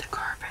going at the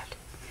carpet.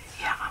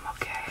 Yeah, I'm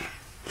okay.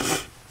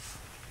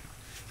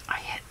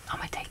 I'm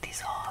gonna take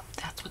these off.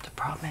 That's what the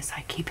problem is.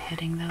 I keep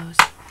hitting those,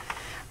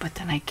 but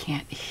then I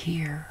can't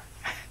hear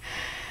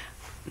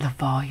the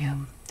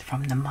volume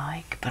from the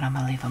mic, but I'm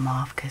gonna leave them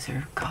off because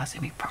they're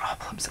causing me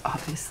problems,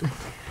 obviously.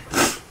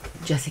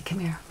 Jesse, come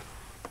here.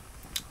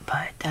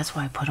 But that's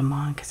why I put them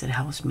on, because it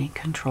helps me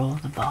control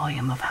the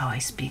volume of how I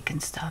speak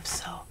and stuff,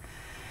 so.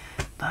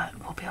 But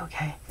we'll be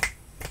okay.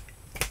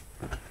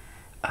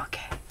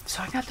 Okay,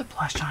 so I got the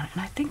blush on,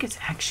 and I think it's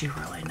actually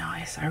really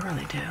nice. I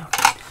really do.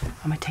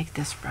 I'm gonna take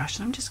this brush,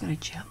 and I'm just gonna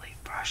gently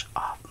brush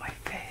off my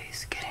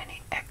face, get any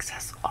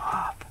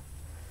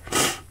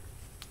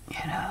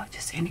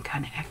removes any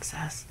kind of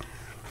excess.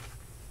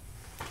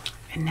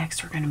 And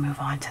next we're going to move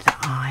on to the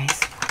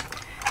eyes,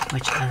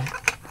 which I'm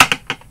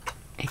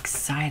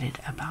excited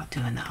about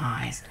doing the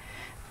eyes.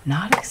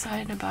 Not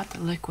excited about the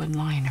liquid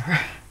liner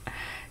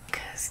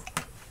because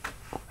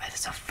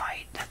it's a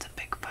fight. That's a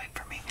big fight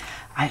for me.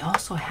 I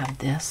also have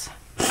this.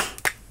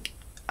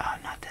 Oh,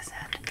 not this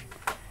end.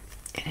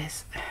 It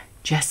is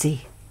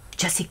Jessie.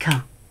 Jessie,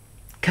 come.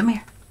 Come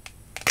here.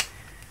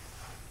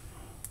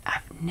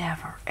 I've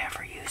never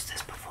ever used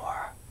this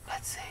before.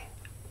 Let's see.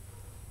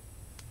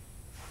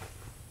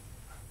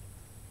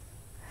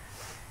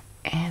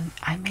 And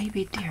I may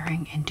be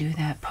daring and do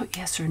that. Put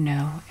yes or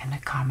no in the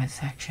comment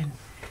section.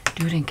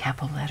 Do it in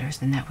capital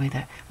letters, and that way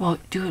well,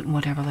 do it in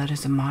whatever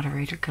letters the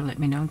moderator could let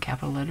me know in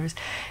capital letters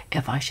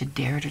if I should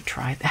dare to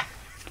try that.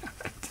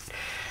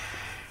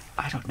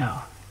 I don't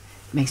know.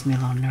 It makes me a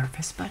little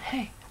nervous, but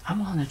hey, I'm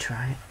willing to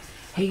try it.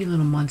 Hey, you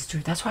little monster.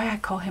 That's why I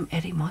call him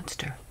Eddie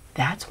Monster.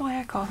 That's why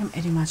I call him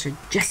Eddie Monster.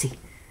 Jessie,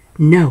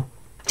 no.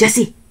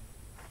 Jessie,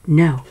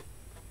 no.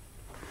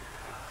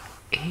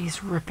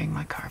 He's ripping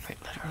my carpet,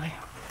 literally.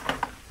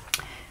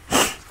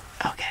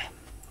 Okay,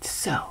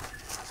 so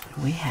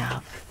we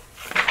have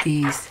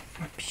these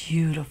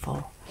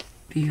beautiful,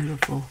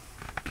 beautiful,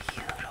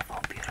 beautiful,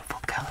 beautiful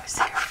colors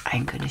here.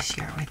 I'm going to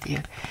share with you.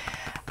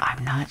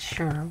 I'm not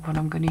sure what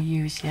I'm going to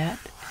use yet.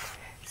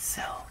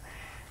 So,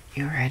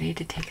 you ready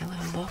to take a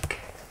little look?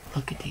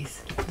 Look at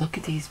these. Look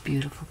at these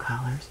beautiful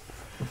colors.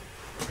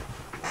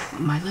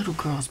 My little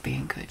girl's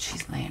being good.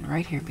 She's laying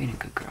right here being a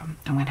good girl.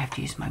 I'm going to have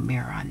to use my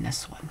mirror on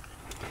this one.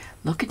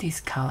 Look at these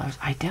colors.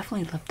 I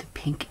definitely love the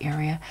pink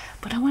area,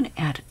 but I want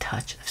to add a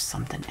touch of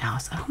something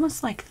else.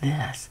 Almost like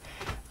this.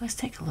 Let's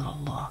take a little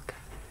look.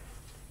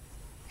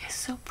 It's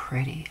so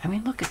pretty. I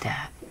mean, look at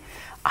that.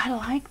 I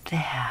like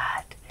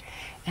that.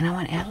 And I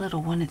want to add a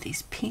little one of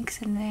these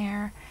pinks in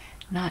there.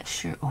 Not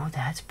sure. Oh,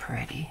 that's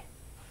pretty.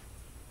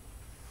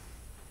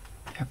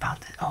 They're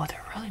about to, oh,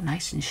 they're really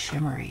nice and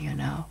shimmery, you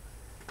know.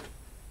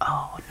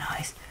 Oh,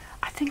 nice.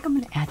 I think I'm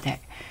going to add that.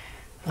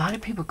 A lot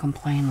of people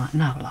complain,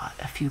 not a lot,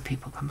 a few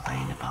people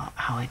complain about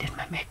how I did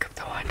my makeup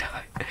the one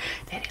time.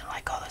 They didn't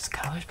like all those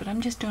colors, but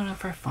I'm just doing it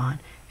for fun.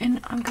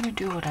 And I'm going to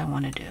do what I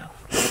want to do.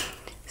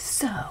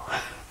 So,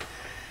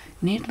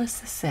 needless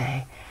to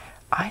say,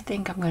 I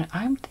think I'm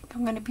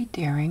going to be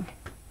daring.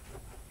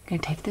 I'm going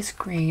to take this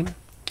cream,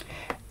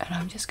 and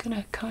I'm just going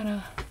to kind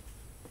of,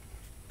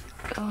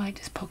 oh, I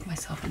just poked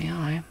myself in the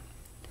eye.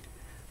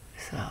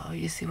 So,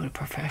 you see what a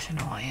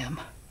professional I am.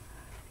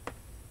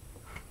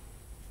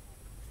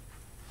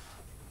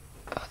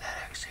 Oh, that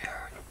actually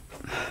hurt.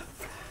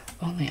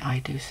 Only I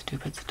do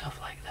stupid stuff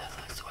like this,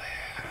 I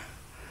swear.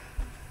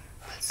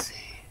 Let's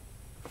see.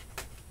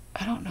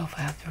 I don't know if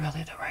I have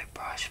really the right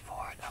brush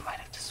for it. I might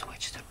have to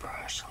switch the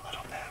brush a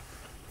little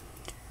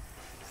bit.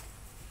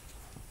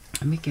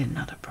 Let me get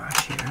another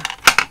brush here.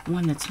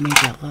 One that's maybe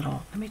a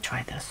little, let me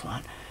try this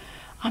one.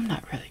 I'm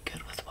not really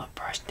good with what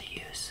brush to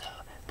use. So.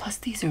 Plus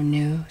these are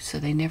new, so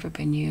they've never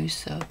been used,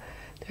 so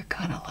they're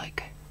kind of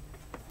like,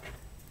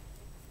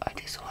 I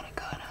just want to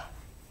kind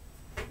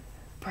of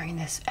bring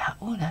this out.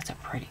 Oh, that's a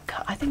pretty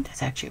color. I think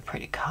that's actually a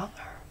pretty color.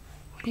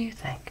 What do you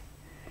think?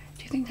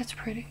 Do you think that's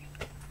pretty?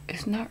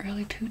 It's not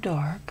really too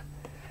dark,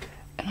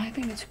 and I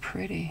think it's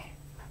pretty.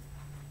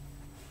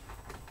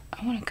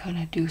 I want to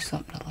kind of do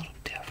something a little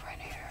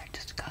different here.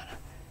 Just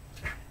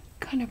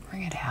kind of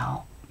bring it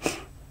out.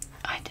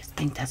 I just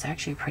think that's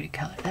actually a pretty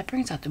color. That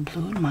brings out the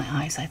blue in my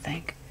eyes, I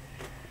think.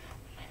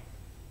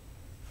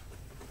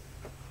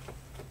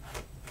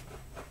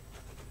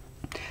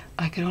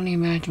 I can only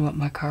imagine what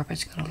my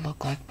carpet's going to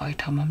look like by the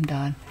time I'm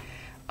done.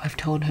 I've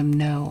told him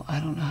no, I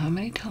don't know how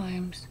many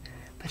times,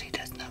 but he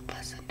does not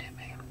listen to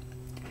me.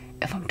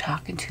 If I'm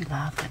talking too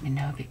loud, let me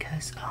know,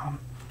 because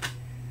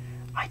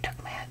I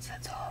took my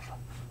headsets off.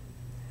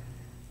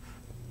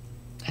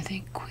 I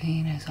think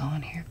Queen is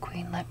on here.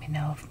 Queen, let me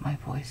know if my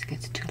voice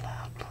gets too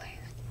loud, please.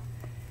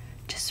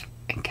 Just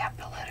in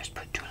capital letters,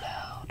 put too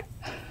loud.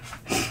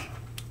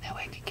 That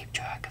way I can keep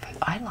track of it.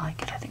 I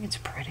like it. I think it's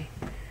pretty.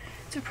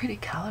 It's a pretty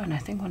color, and I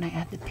think when I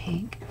add the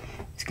pink,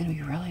 it's going to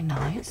be really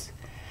nice.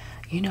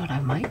 You know what I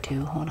might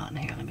do? Hold on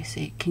here. Let me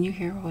see. Can you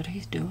hear what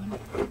he's doing?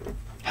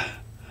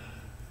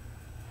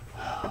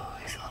 Oh,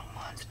 he's a little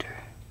monster.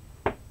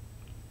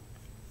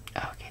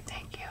 Okay,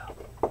 thank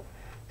you.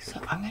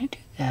 So I'm going to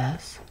do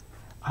this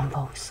on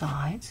both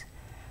sides.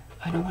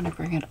 I don't want to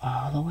bring it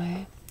all the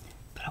way,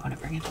 but I want to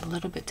bring it a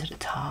little bit to the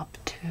top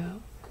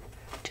too.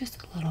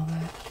 Just a little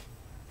bit.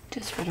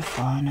 Just for the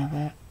fun of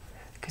it.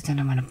 Because then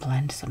I'm going to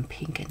blend some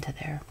pink into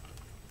there.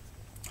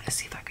 Let's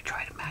see if I can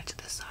try to match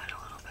this side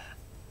a little bit.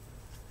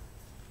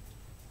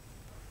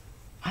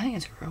 I think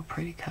it's a real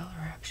pretty color,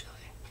 actually.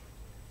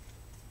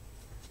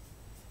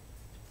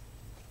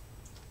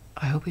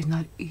 I hope he's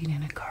not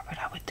eating a carpet.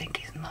 I would think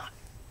he's not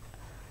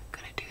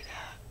going to do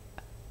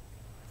that.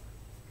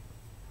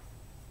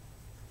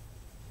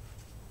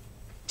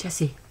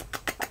 Jessie,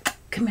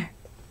 come here.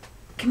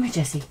 Come here,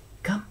 Jessie.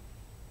 Come.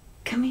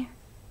 Come here.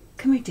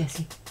 Come here,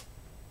 Jessie.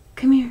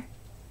 Come here.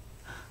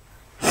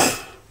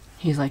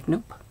 He's like,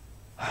 nope.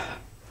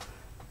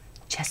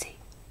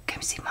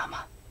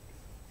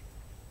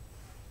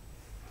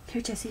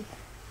 here, Jessie.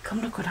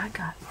 Come look what I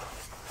got.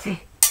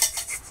 Hey,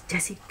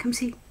 Jessie, come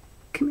see.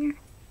 Come here.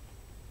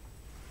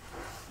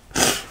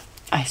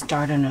 I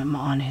started him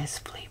on his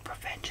flea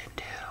prevention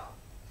too.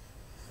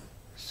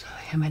 So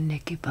him and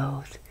Nikki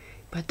both.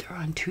 But they're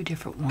on 2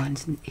 different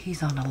ones.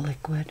 He's on a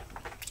liquid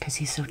because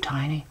he's so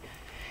tiny.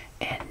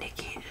 And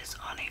Nikki is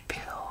on a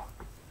pill.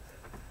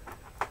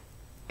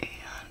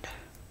 And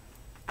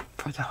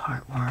for the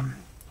heartworm,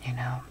 you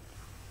know.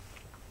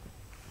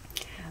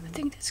 I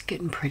think that's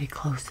getting pretty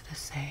close to the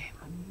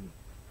same.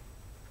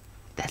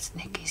 That's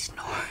Nikki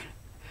snoring.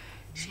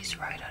 She's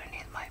right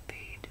underneath my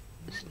feet,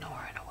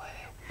 snoring away.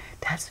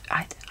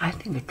 I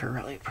think it's a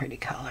really pretty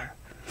color.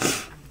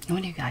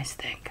 What do you guys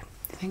think?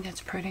 You think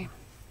that's pretty?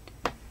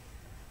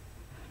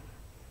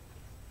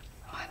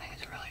 I think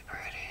it's really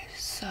pretty.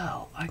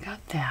 So I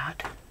got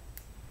that.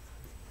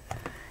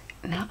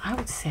 Now I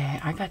would say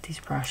I got these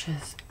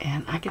brushes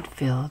and I could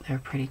feel they're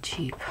pretty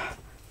cheap.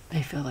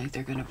 They feel like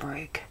they're gonna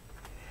break.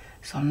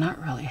 So I'm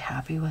not really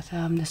happy with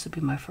them. This will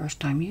be my first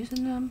time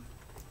using them.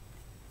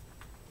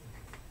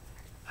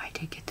 I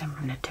did get them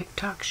from the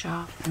TikTok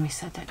shop. Let me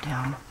set that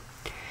down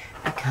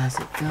because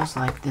it feels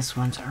like this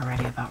one's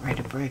already about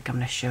ready to break. I'm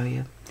going to show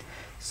you.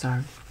 So,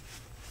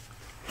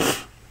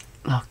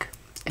 look,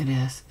 it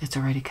is. It's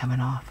already coming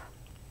off.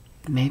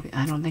 Maybe,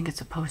 I don't think it's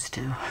supposed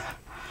to.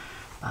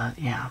 But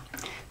yeah.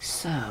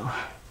 So,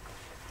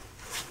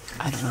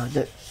 I don't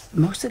know.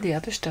 Most of the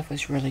other stuff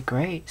was really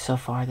great so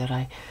far that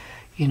I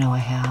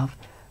have.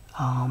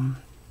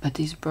 But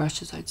these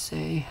brushes, I'd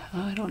say,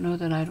 I don't know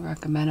that I'd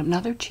recommend them. Now,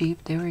 they're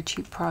cheap. They were a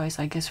cheap price,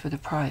 I guess, for the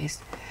price.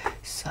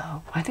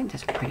 So, I think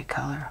that's a pretty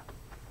color.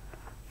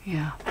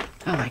 Yeah,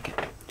 I like it.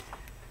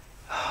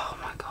 Oh,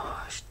 my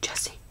gosh.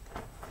 Jessie.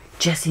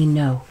 Jessie,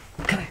 no.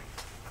 Come here.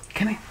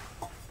 Come here.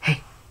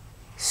 Hey,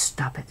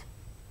 stop it.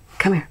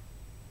 Come here.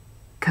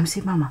 Come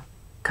see Mama.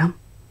 Come.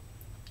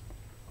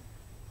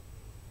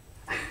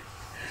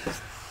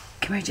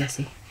 Come here,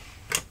 Jessie.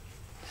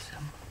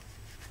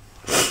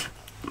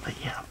 But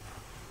yeah.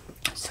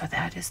 So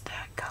that is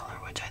that color,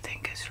 which I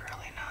think is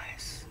really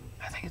nice.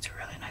 I think it's a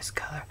really nice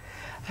color.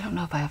 I don't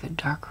know if I have it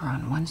darker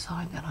on one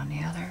side than on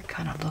the other. It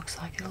kind of looks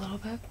like it a little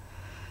bit.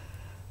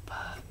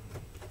 But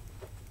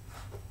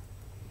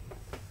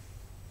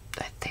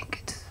I think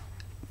it's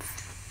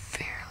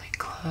fairly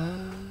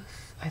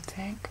close, I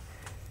think.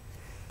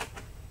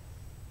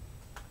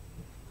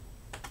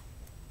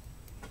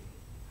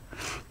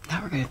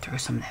 Now we're going to throw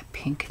some of that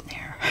pink in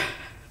there.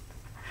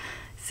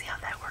 See how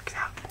that works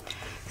out.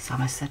 So I'm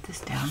going to set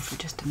this down for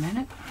just a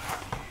minute.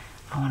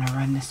 I want to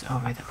run this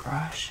over the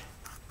brush.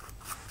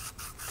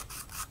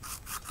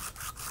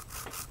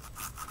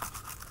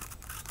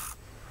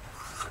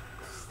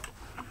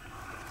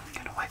 I'm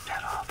going to wipe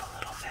that off a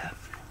little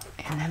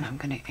bit. And then I'm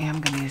going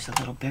to use a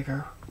little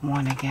bigger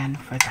one again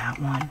for that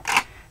one.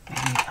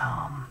 Maybe,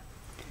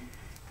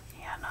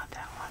 yeah, not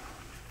that one.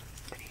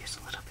 I'm going to use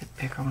a little bit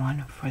bigger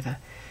one for the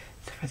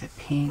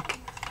pink.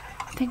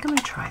 I think I'm going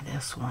to try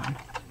this one.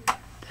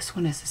 This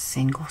one is a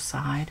single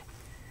side.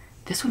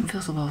 This one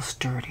feels a little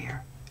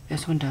sturdier.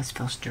 This one does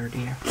feel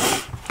sturdier.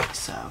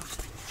 So,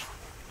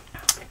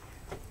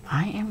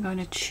 I am going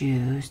to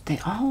choose, they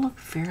all look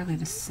fairly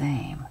the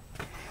same,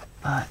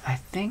 but I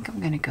think I'm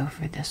going to go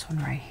for this one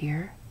right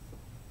here.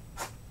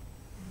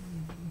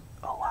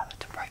 Oh wow,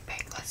 that's a bright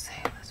pink. Let's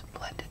see, let's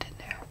blend it in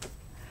there.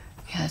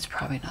 Yeah, that's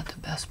probably not the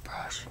best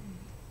brush.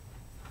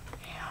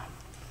 Yeah,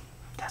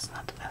 that's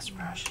not the best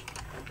brush.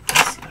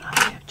 Let's see what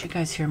I do. Did you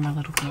guys hear my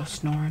little girl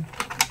snoring?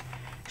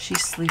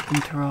 She's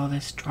sleeping through all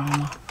this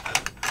drama.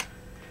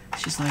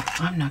 She's like,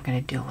 I'm not going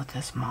to deal with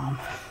this, Mom.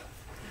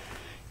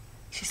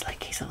 She's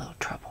like, he's a little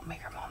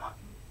troublemaker, Mama.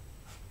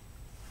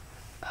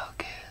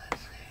 Okay,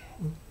 let's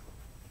see.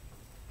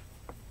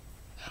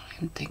 I don't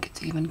even think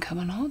it's even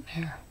coming on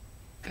there.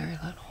 Very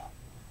little.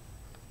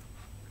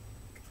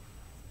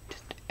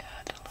 Just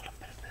add a little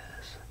bit of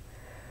this.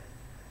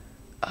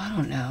 I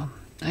don't know.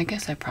 I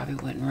guess I probably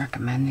wouldn't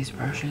recommend these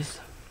brushes.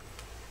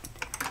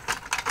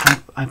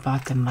 I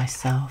bought them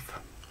myself.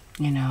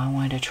 You know, I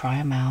wanted to try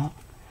them out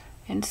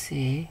and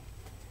see.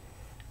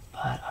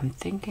 But I'm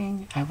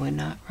thinking I would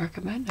not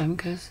recommend them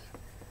because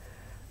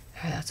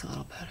that's a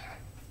little better.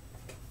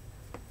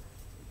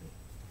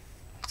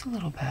 It's a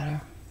little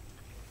better.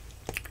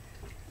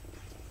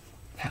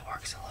 That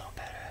works a little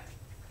better.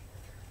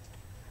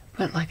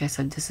 But like I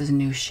said, this is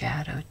new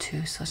shadow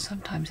too, so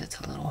sometimes it's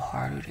a little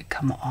harder to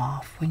come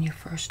off when you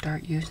first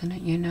start using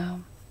it, you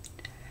know.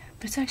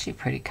 But it's actually a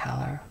pretty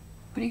color.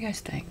 What do you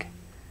guys think?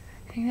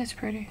 You think that's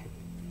pretty?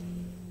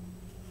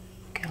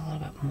 Get a little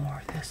bit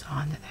more of this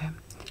onto there.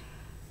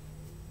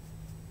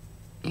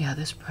 Yeah,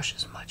 this brush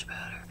is much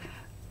better.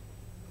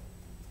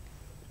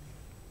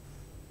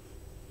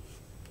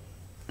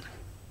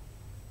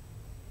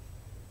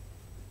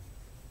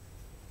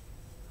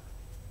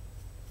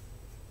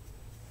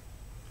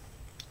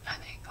 I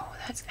think, oh,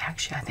 that's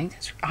actually, I think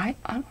that's, I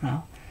don't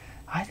know.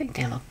 I think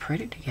they look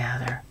pretty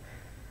together.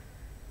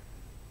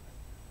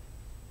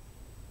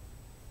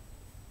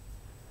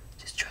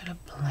 Just try to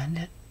blend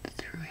it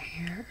through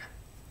here.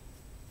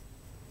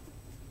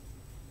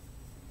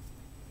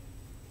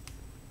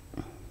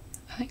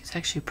 think it's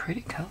actually a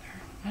pretty color.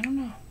 I don't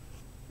know.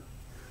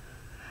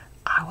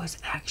 I was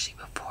actually,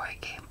 before I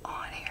came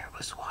on here,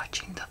 was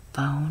watching The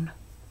Phone.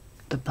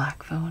 The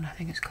Black Phone, I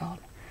think it's called.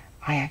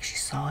 I actually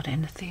saw it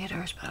in the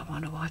theaters, but I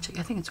wanted to watch it.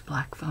 I think it's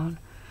Black Phone.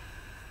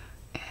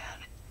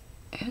 And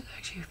it's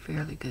actually a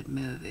fairly good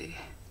movie.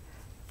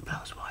 But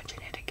I was watching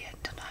it again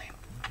tonight.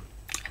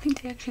 I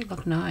think they actually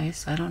look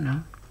nice. I don't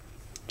know.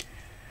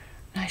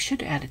 And I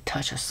should add a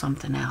touch of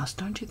something else,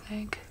 don't you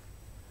think?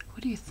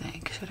 What do you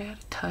think? Should I add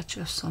a touch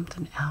of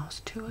something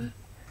else to it?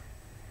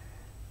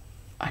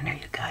 I know you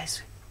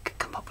guys could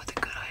come up with a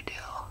good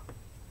idea.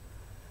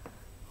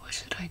 What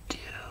should I do?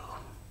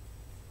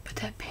 But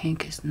that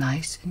pink is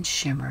nice and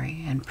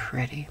shimmery and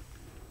pretty.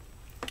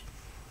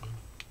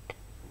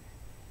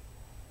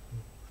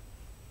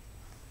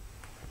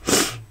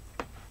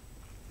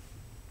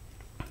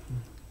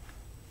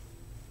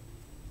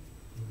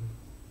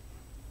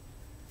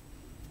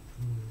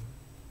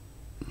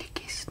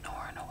 Nikki's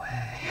snoring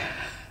away.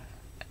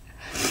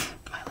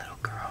 My little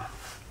girl.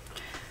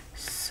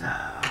 So,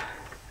 a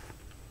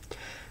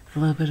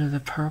little bit of the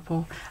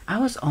purple. I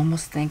was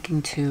almost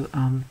thinking to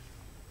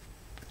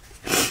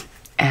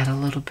add a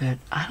little bit.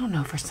 I don't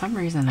know, for some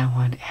reason I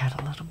wanted to add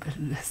a little bit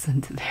of this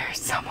into there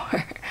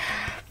somewhere,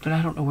 but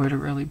I don't know where to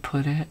really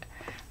put it.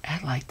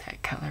 I like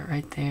that color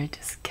right there. It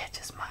just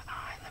catches my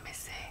eye. Let me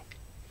see.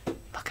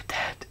 Look at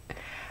that.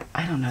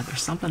 I don't know,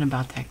 there's something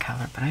about that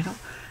color, but I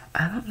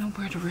don't know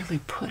where to really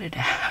put it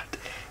at.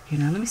 You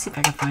know, let me see if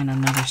I can find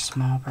another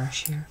small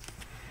brush here.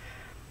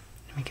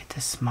 Let me get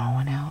this small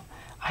one out.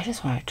 I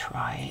just want to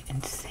try it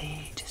and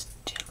see, just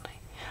gently.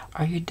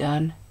 Are you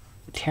done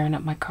tearing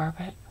up my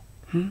carpet?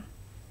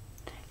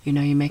 You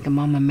know you're making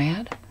Mama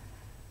mad?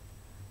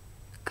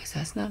 Because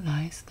that's not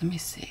nice. Let me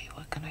see.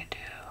 What can I do?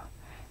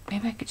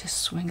 Maybe I could just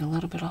swing a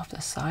little bit off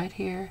the side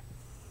here.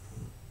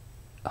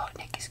 Oh,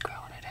 Nikki's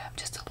growing it up.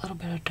 Just a little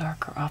bit of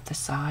darker off the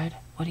side.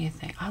 What do you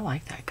think? I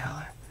like that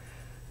color.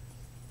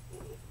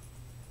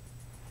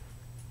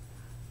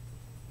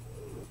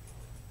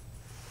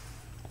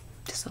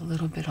 Just a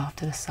little bit off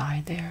to the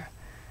side there.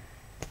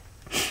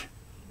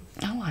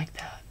 I like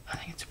that. I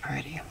think it's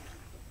pretty.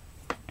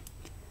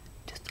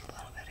 Just a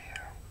little bit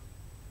here.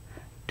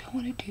 Don't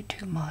want to do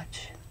too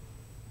much.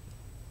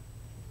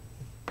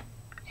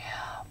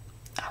 Yeah,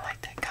 I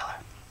like that color.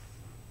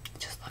 It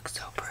just looks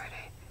so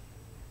pretty.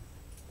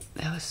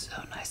 That was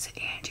so nice of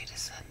Angie to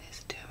send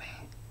this to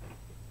me.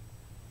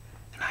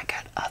 And I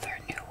got other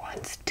new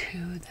ones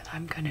too that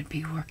I'm going to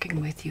be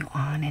working with you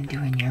on and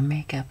doing your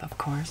makeup, of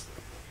course.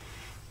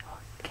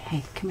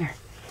 Okay, come here.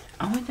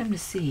 I want them to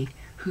see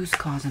who's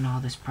causing all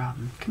this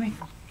problem. Come here.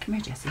 Come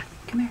here, Jessie.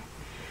 Come here.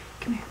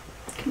 Come here.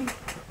 Come here.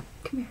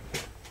 Come here.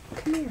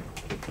 Come here.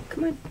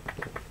 Come on.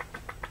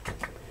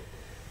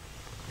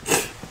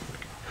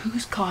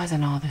 Who's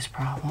causing all these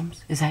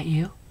problems? Is that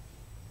you?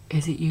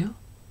 Is it you?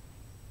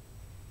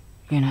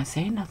 You're not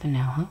saying nothing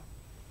now, huh?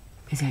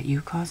 Is that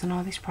you causing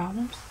all these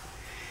problems?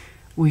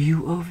 Were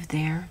you over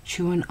there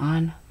chewing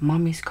on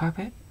Mommy's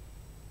carpet?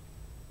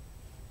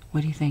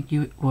 What do you think?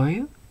 Were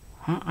you?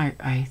 Huh?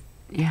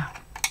 Yeah,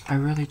 I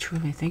really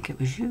truly think it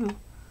was you.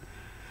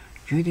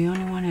 You're the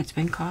only one that's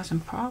been causing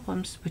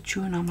problems with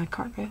chewing on my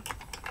carpet.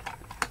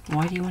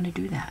 Why do you want to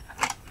do that?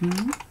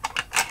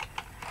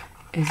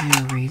 Is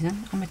there a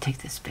reason? I'm going to take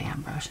this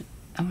fan brush.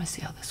 I'm going to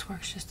see how this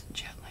works. Just to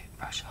gently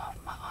brush off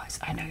my eyes.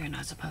 I know you're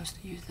not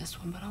supposed to use this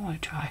one, but I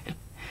want to try it.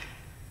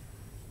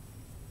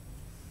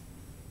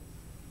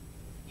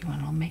 You want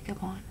a little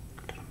makeup on?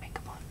 A little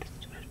makeup on.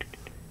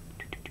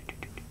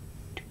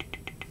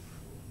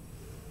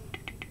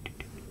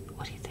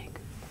 What do you think?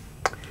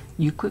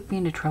 You quit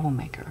being a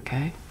troublemaker,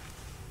 okay?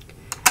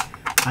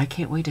 I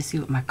can't wait to see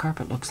what my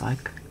carpet looks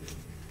like.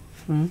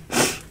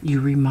 You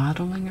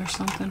remodeling or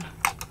something?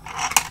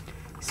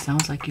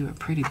 Sounds like you were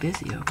pretty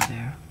busy over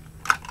there.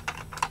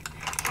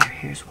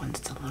 Here's one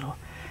that's a little...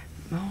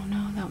 Oh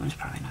no, that one's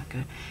probably not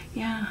good.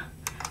 Yeah,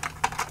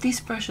 these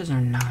brushes are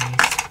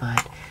nice,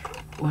 but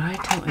would I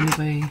tell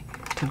anybody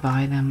to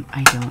buy them?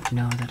 I don't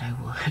know that I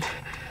would.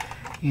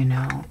 You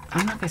know,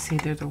 I'm not gonna say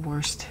they're the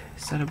worst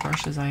set of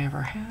brushes I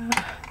ever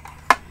had,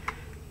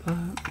 but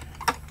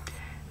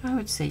I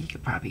would say you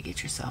could probably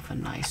get yourself a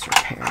nicer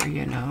pair,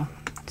 you know,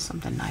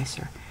 something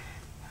nicer.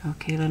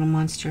 Okay, little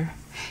monster.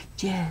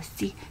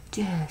 Jessie,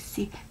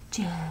 Jessie,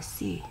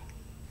 Jessie.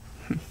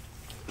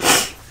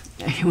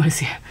 You want to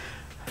see it?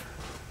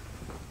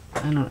 I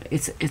don't know.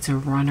 It's a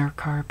runner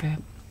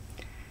carpet.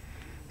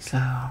 So,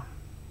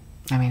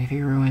 I mean, if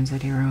he ruins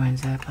it, he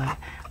ruins it. But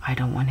I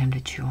don't want him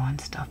to chew on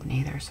stuff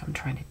neither. So I'm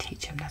trying to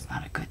teach him that's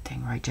not a good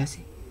thing, right,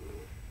 Jessie?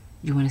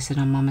 You want to sit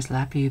on Mama's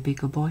lap? You be a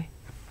good boy.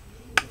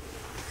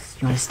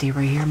 You want to stay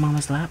right here,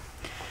 Mama's lap?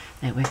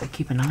 That way I can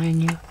keep an eye on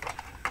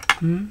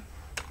you.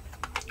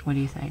 What do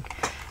you think?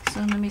 So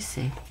let me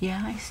see.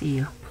 Yeah, I see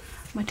you.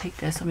 I'm gonna take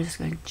this. I'm just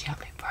gonna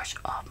gently brush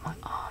off my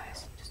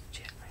eyes.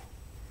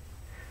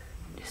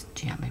 Just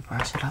gently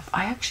brush it off.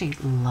 I actually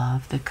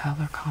love the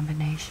color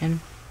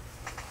combination.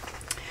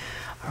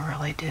 I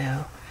really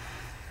do.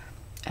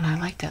 And I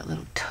like that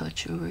little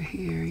touch over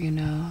here, you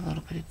know, a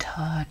little bit of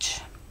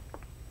touch.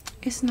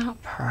 It's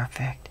not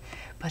perfect,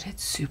 but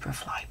it's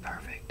SuperFly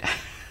perfect.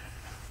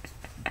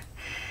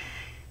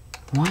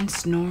 One's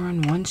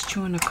snoring, one's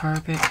chewing the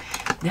carpet.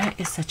 That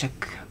is such a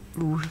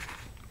really,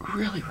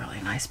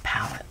 really nice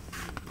palette.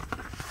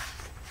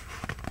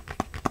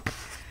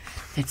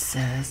 It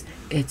says,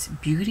 it's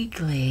beauty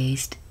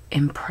glazed,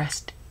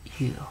 impressed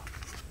you.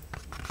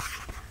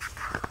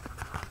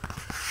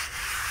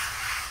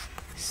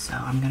 So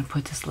I'm going to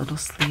put this little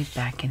sleeve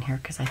back in here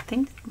because I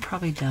think I'm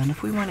probably done.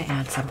 If we want to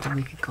add something,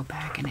 we could go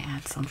back and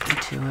add something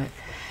to it.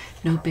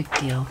 No big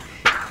deal.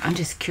 I'm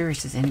just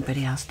curious, is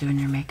anybody else doing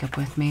your makeup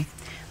with me?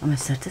 I'm going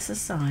to set this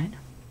aside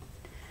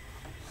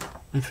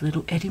with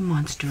little Eddie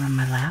Monster on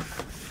my lap.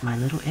 My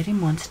little Eddie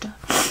Monster.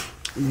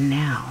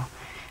 Now,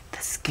 the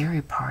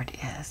scary part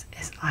is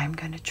I'm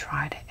going to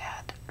try to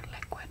add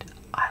liquid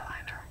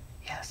eyeliner.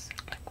 Yes,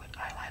 liquid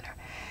eyeliner.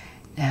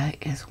 That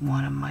is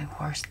one of my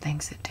worst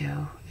things to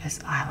do, is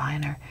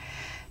eyeliner.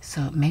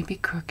 So it may be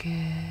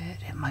crooked,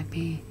 it might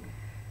be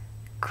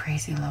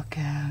crazy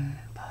looking,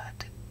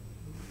 but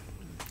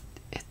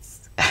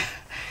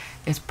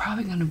it's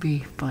probably going to be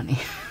funny.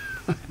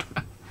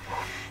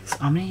 So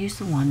I'm going to use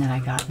the one that I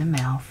got in the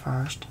mail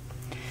first.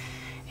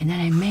 And then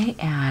I may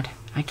add,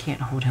 I can't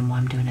hold him while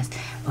I'm doing this.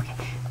 Okay,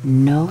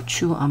 no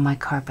chew on my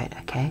carpet,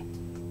 okay?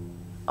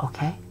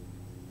 Okay?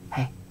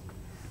 Hey,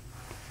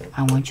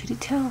 I want you to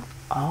tell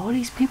all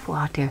these people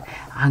out there,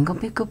 I'm going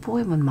to be a good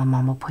boy when my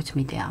mama puts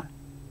me down.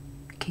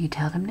 Can you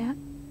tell them that?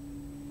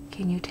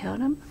 Can you tell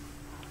them?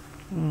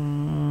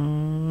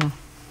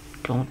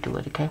 Don't do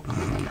it, okay?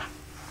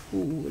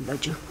 Ooh,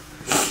 love you.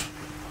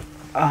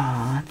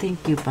 Aw,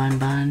 thank you, Bun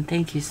Bun.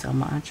 Thank you so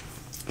much.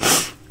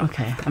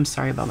 Okay, I'm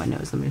sorry about my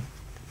nose. Let me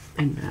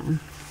bend down.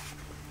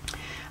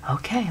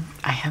 Okay,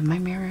 I have my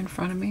mirror in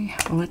front of me.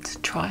 Let's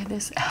try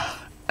this out.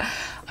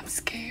 I'm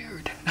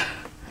scared. I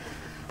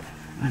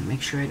want to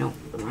make sure I don't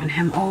run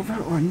him over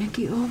or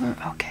Nikki over.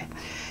 Okay,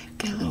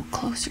 get a little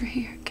closer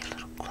here. Get a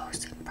little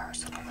close and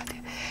personal with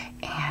you.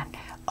 And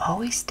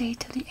always stay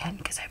to the end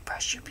because I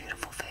brush your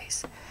beautiful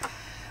face.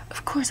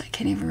 Of course, I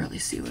can't even really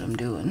see what I'm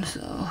doing,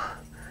 so...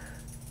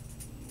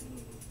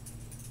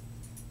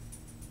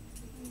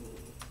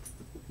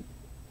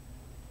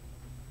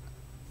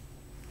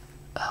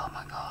 Oh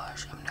my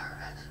gosh, I'm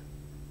nervous.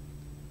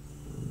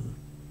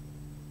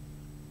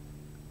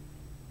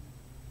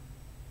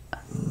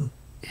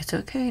 It's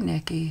okay,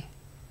 Nikki.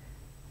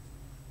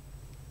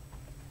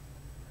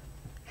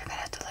 You're gonna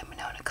have to let me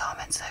know in the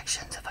comment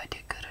sections if I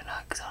did good or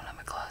not, because I don't have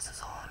my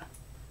glasses on.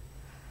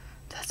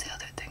 That's the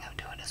other thing I'm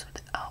doing, is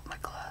without my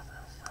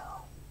glasses, so.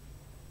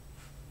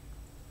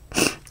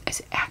 Is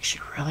it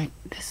actually really,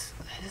 does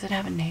it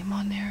have a name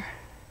on there?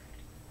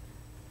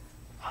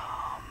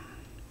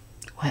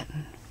 Wet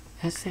and,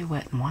 let's say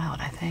Wet and Wild,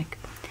 I think.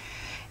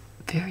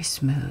 Very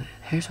smooth.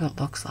 Here's what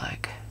it looks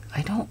like.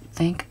 I don't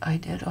think I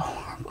did a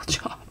horrible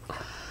job.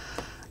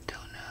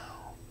 Don't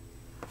know.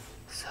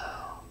 So,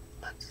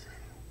 let's see.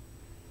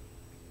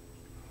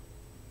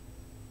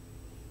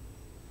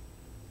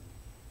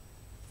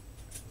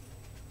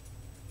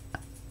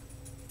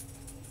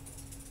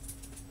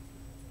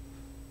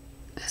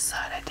 This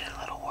side I did a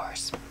little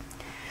worse.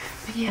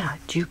 But yeah,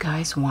 do you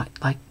guys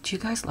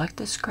like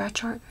the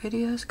scratch art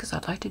videos? Because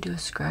I'd like to do a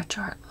scratch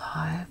art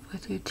live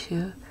with you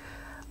too.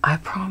 I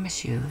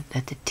promise you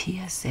that the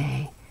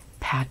TSA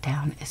pat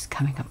down is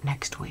coming up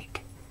next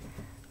week.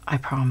 I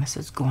promise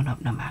it's going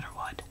up no matter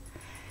what.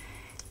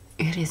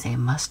 It is a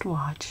must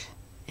watch.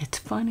 It's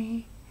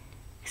funny,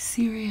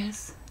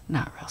 serious,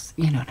 not real,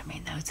 you know what I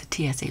mean though. It's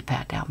a TSA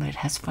pat down, but it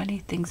has funny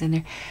things in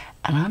there.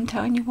 And I'm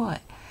telling you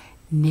what,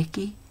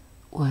 Nikki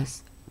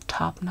was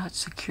top-notch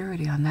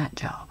security on that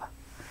job.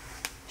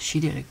 She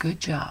did a good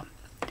job.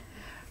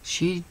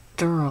 She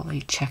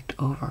thoroughly checked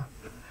over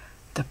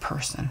the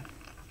person,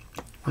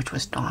 which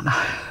was Donna.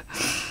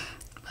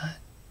 But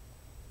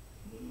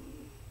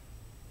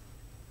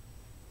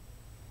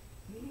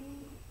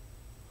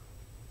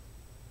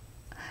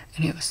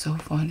and it was so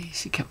funny.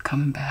 She kept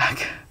coming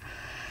back.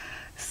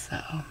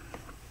 So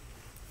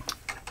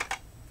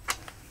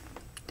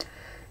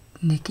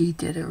Nikki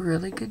did a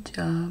really good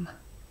job.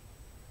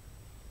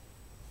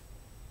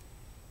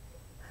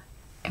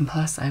 And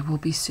plus, I will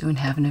be soon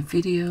having a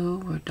video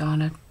where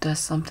Donna does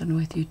something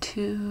with you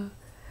too.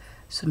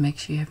 So make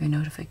sure you have your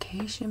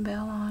notification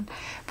bell on.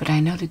 But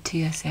I know the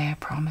TSA I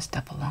promised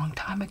up a long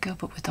time ago,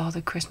 but with all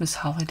the Christmas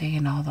holiday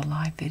and all the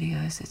live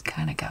videos, it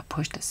kind of got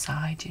pushed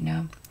aside, you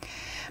know.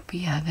 But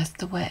yeah, that's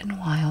the Wet and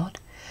Wild.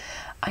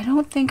 I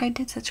don't think I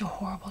did such a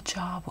horrible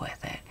job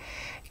with it.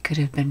 It could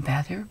have been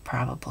better,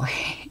 probably.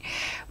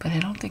 But I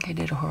don't think I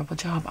did a horrible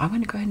job. I'm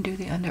going to go ahead and do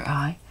the under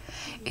eye.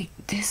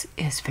 This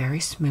is very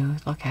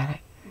smooth. Look at it.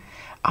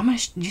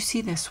 You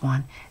see this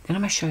one, then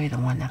I'm going to show you the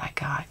one that I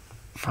got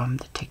from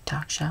the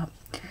TikTok shop.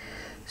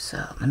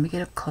 So let me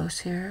get up close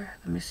here.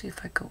 Let me see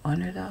if I go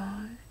under the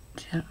eye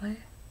gently.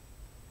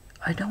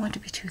 I don't want it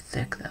to be too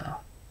thick though.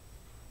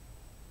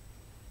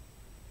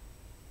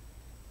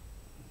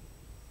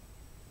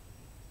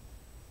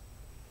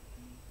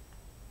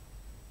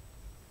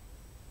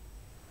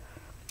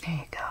 There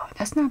you go.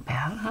 That's not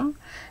bad, huh?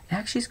 It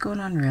actually is going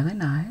on really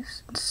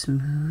nice,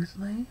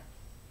 smoothly.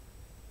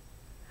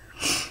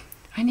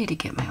 I need to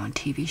get my own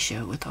TV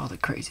show with all the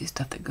crazy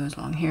stuff that goes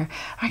on here.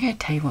 I gotta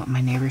tell you what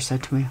my neighbor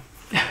said to me.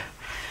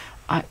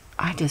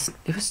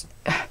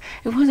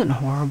 It wasn't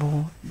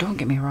horrible. Don't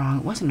get me wrong.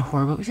 It wasn't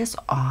horrible. It was just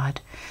odd.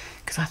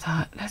 Because I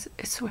thought,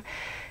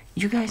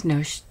 you guys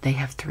know they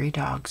have 3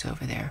 dogs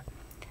over there.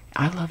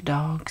 I love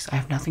dogs. I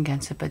have nothing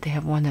against it, but they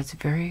have one that's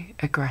very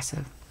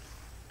aggressive.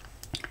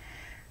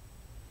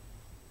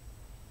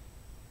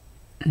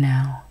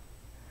 Now,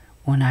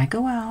 when I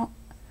go out,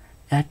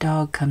 that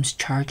dog comes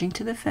charging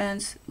to the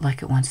fence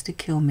like it wants to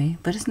kill me,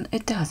 but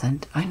it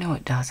doesn't. I know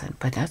it doesn't,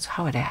 but that's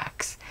how it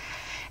acts.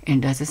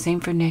 And it does the same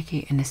for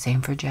Nikki and the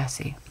same for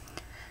Jessie.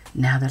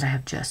 Now that I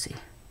have Jessie.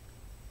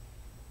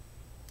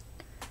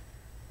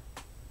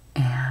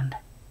 And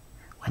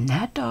when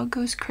that dog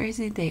goes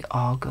crazy, they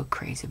all go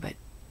crazy. But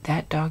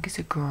that dog is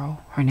a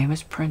girl. Her name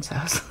is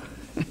Princess,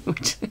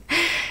 which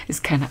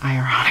is kind of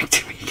ironic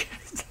to me because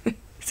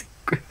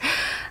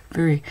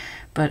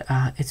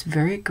it's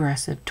very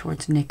aggressive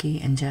towards Nikki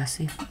and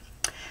Jessie.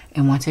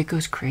 And once it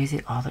goes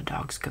crazy, all the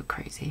dogs go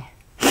crazy.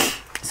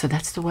 So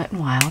that's the Wet and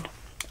Wild.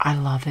 I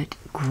love it.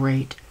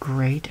 Great,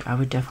 great. I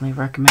would definitely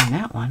recommend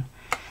that one.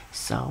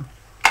 So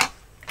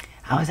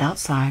I was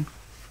outside.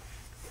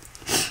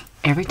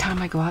 Every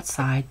time I go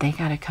outside, they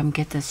gotta come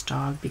get this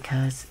dog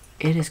because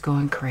it is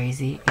going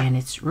crazy and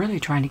it's really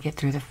trying to get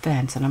through the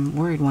fence, and I'm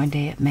worried one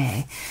day it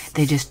may.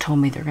 They just told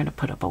me they're gonna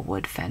put up a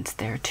wood fence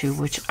there too,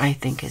 which I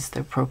think is the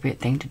appropriate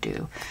thing to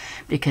do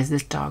because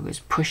this dog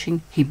is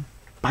pushing. He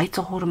bites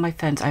a hold of my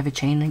fence. I have a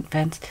chain link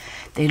fence.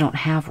 They don't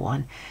have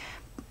one.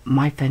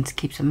 My fence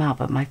keeps them out,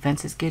 but my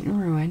fence is getting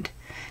ruined.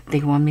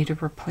 They want me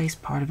to replace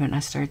part of it, and I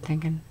started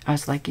thinking, I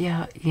was like,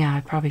 yeah,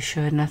 I probably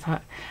should. And I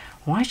thought,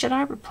 why should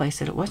I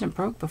replace it? It wasn't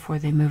broke before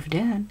they moved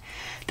in.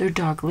 Their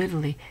dog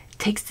literally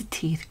takes the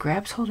teeth,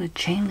 grabs hold of the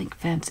chain link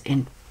fence,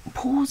 and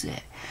pulls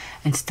it,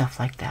 and stuff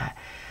like that.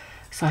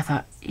 So I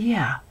thought,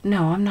 yeah,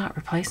 no, I'm not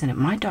replacing it.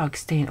 My dog's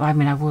staying. I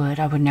mean, I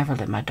would never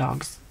let my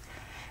dogs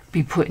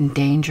be put in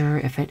danger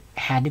if it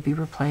had to be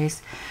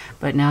replaced.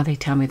 But now they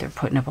tell me they're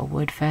putting up a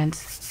wood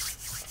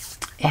fence.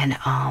 And,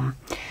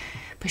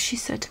 but she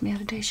said to me the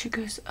other day, she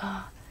goes,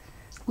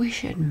 we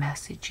should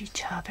message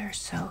each other.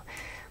 So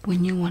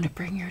when you want to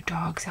bring your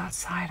dogs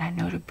outside, I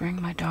know to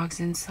bring my dogs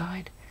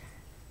inside.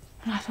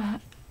 And I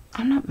thought,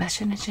 I'm not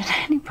messaging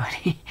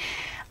anybody.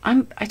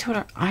 I told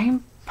her,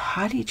 I'm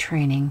potty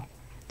training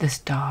this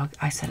dog.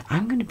 I said,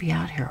 I'm going to be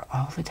out here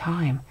all the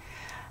time.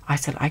 I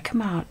said, I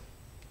come out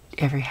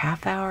every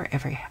half hour,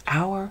 every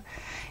hour.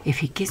 If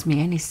he gives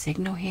me any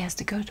signal he has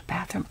to go to the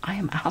bathroom, I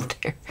am out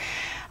there.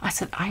 I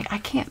said, I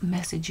can't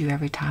message you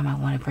every time I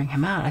want to bring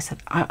him out. I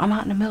said, I'm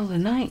out in the middle of the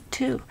night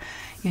too.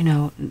 You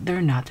know,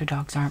 they're not, their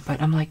dogs aren't,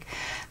 but I'm like,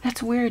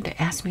 that's weird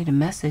to ask me to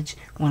message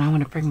when I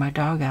want to bring my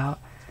dogs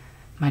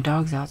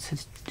out so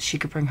she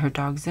could bring her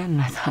dogs in.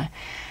 And I thought,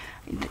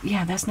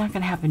 yeah, that's not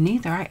going to happen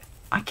either.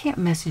 I can't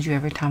message you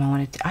every time I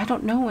want to. I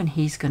don't know when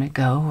he's going to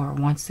go or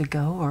wants to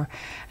go.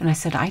 And I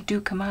said, I do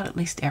come out at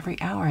least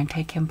every hour and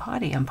take him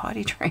potty. I'm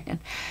potty training.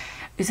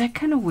 Is that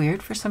kind of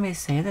weird for somebody to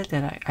say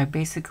that I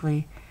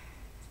basically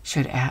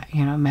should,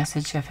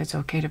 message if it's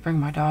okay to bring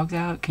my dogs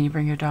out? Can you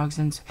bring your dogs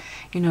in?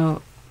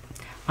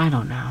 I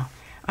don't know.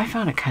 I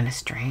found it kind of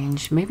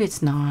strange. Maybe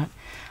it's not.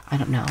 I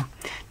don't know.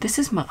 This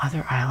is my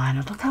other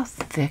eyeliner. Look how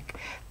thick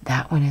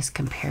that one is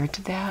compared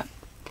to that.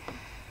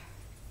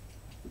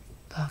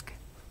 Look.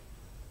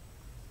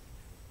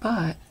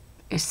 But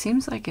it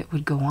seems like it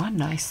would go on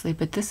nicely.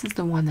 But this is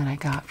the one that I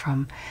got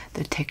from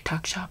the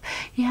TikTok shop.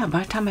 Yeah,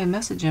 by the time I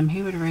message him,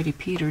 he would already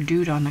peed or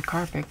dooed on the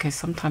carpet because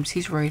sometimes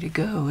he's ready to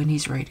go and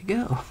he's ready to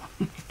go.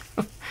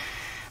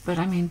 But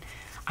I mean,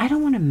 I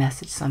don't want to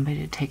message somebody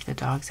to take the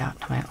dogs out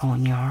to my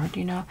own yard,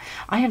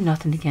 I have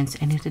nothing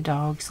against any of the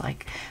dogs.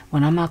 Like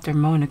when I'm out there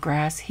mowing the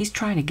grass, he's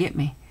trying to get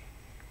me.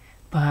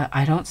 But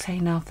I don't say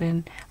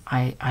nothing.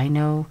 I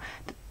know,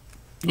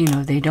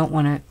 they don't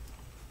want to.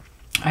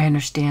 I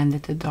understand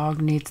that the dog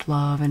needs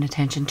love and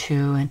attention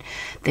too, and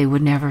they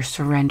would never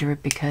surrender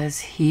it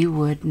because he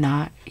would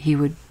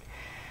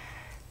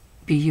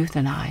be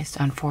euthanized,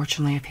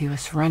 unfortunately, if he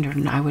was surrendered,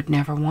 and I would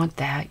never want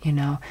that,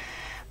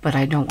 but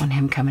I don't want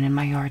him coming in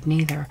my yard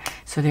neither.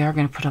 So they are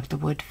going to put up the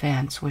wood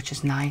fence, which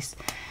is nice,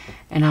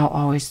 and I'll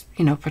always,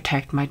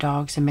 protect my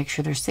dogs and make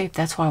sure they're safe.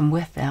 That's why I'm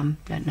with them,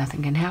 that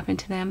nothing can happen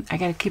to them. I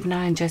got to keep an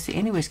eye on Jesse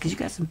anyways because you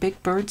got some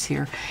big birds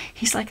here.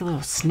 He's like a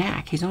little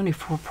snack. He's only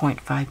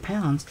 4.5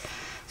 pounds.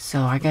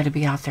 So I got to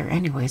be out there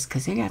anyways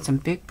because they got some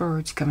big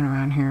birds coming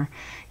around here,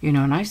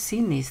 and I've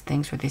seen these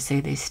things where they say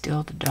they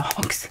steal the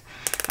dogs.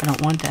 I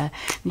don't want that.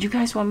 You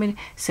guys want me to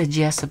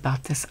suggest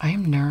about this? I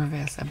am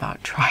nervous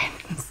about trying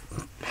this.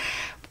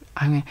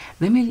 I mean,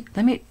 let me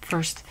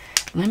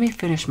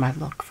finish my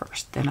look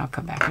first, then I'll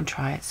come back and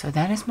try it. So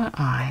that is my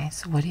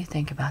eyes. What do you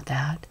think about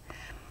that?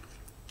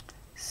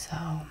 So,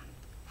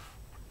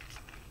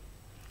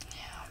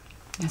 yeah,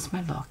 that's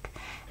my look.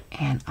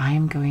 And I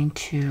am going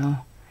to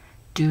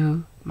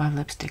do my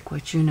lipstick,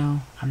 which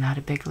I'm not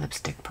a big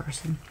lipstick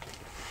person.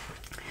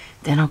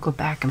 Then I'll go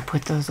back and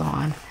put those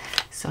on.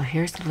 So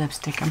here's the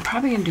lipstick. I'm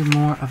probably going to do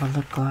more of a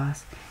lip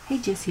gloss. Hey,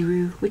 Jessie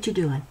Roo, what you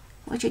doing?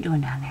 What you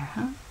doing down there,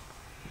 huh?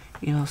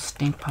 You little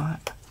stink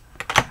pot.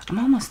 I'm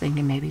almost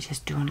thinking maybe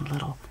just doing a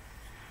little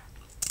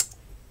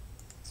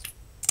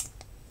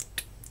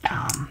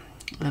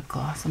lip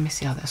gloss. Let me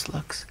see how this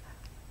looks.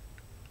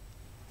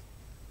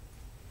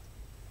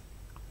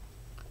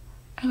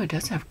 Oh, it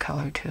does have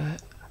color to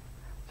it.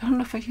 I don't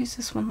know if I used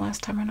this one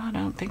last time or not. I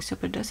don't think so,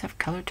 but it does have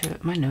color to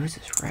it. My nose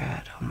is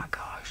red. Oh my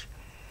gosh.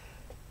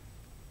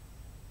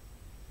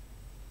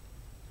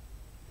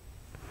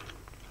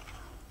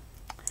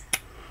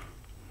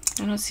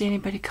 I don't see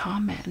anybody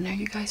commenting. Are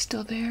you guys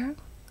still there?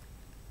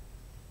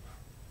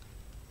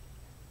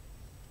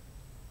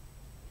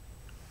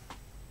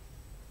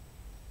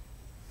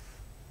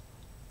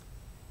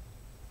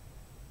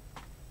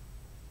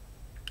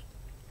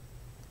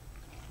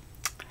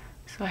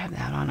 So I have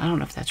that on. I don't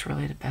know if that's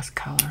really the best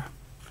color.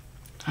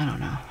 I don't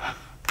know.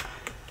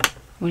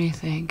 What do you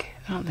think?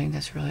 I don't think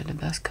that's really the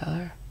best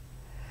color.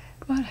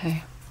 But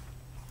hey,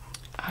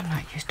 I'm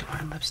not used to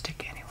wearing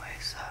lipstick anyway,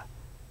 so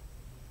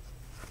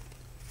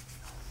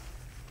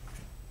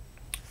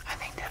I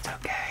think that's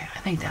okay. I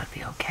think that'd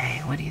be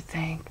okay. What do you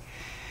think?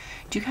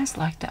 Do you guys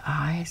like the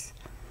eyes?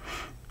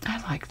 I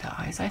like the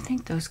eyes. I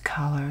think those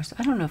colors,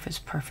 I don't know if it's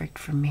perfect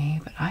for me,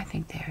 but I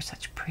think they are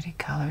such pretty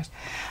colors.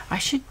 I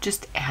should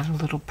just add a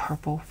little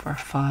purple for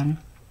fun,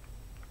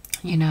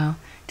 you know,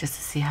 just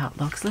to see how it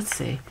looks. Let's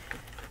see.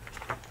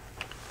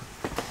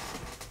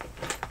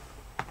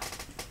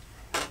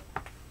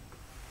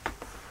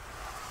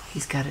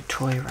 He's got a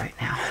toy right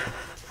now.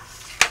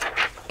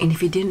 And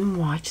if you didn't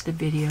watch the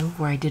video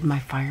where I did my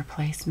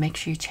fireplace, make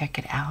sure you check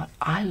it out.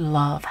 I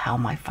love how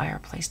my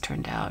fireplace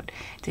turned out.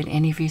 Did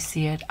any of you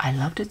see it? I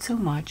loved it so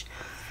much.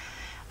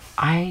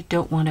 I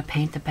don't want to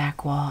paint the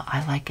back wall.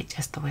 I like it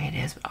just the way it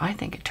is, but I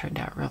think it turned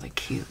out really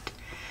cute.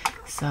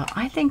 So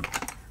I think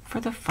for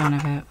the fun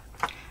of it,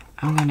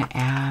 I'm going to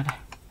add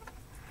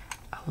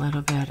a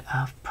little bit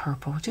of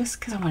purple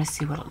just because I want to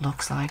see what it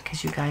looks like,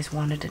 because you guys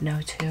wanted to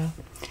know too.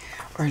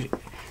 Or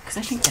because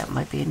I think that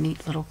might be a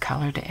neat little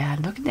color to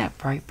add. Look at that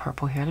bright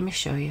purple here. Let me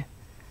show you.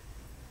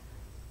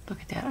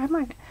 Look at that. I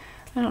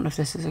don't know if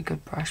this is a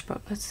good brush,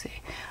 but let's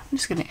see. I'm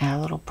just going to add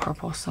a little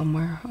purple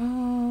somewhere.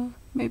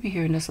 Maybe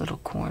here in this little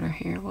corner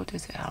here. We'll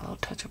just add a little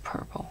touch of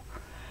purple.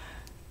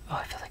 Oh,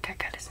 I feel like I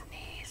got to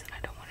sneeze, and I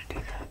don't want to do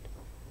that.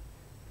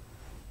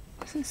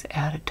 Let's just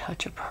add a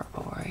touch of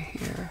purple right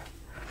here.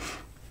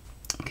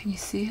 Can you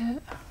see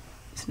it?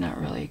 It's not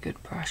really a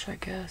good brush, I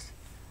guess.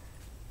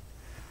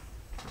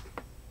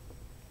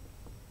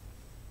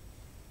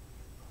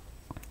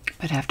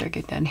 But after I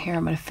get done here,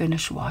 I'm going to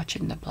finish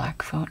watching the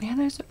black phone. Yeah,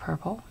 there's the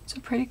purple. It's a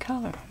pretty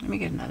color. Let me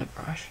get another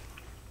brush.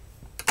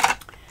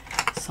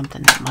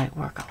 Something that might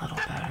work a little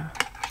better.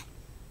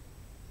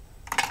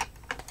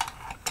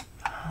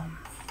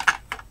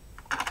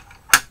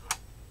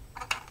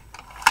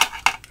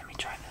 Let me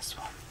try this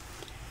one.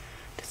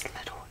 This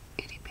little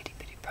itty bitty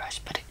bitty brush,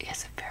 but it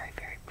is a very,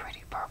 very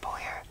pretty purple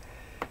here.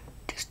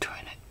 Just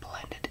trying to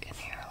blend it in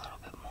here a little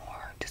bit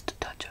more. Just a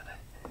touch of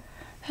it.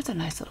 That's a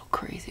nice little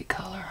crazy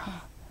color,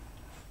 huh?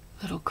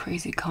 Little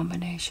crazy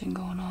combination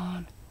going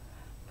on.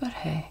 But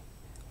hey,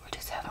 we're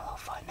just having a little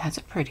fun. That's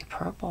a pretty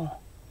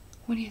purple.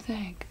 What do you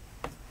think?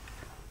 Do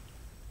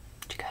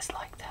you guys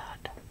like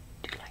that?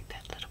 Do you like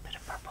that little bit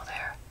of purple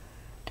there?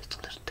 Just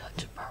a little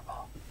touch of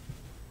purple.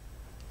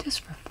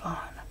 Just for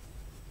fun.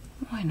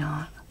 Why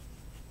not?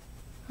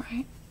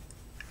 Right?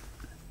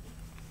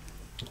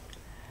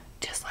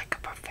 Just like a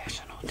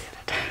professional did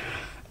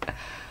it.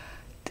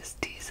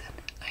 Just teasing.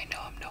 I know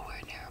I'm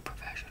nowhere near a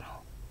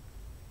professional.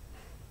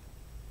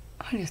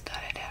 I just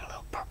thought I'd add a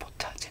little purple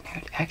touch in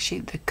here.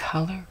 Actually, the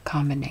color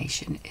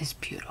combination is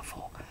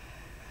beautiful.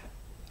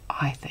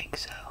 I think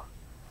so.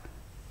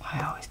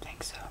 I always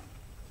think so.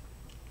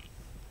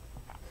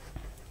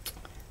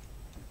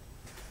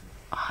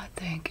 I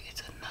think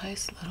it's a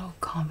nice little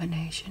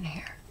combination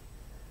here.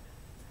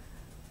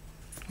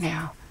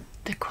 Now,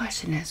 the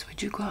question is,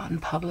 would you go out in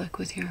public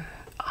with your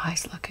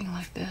eyes looking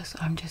like this?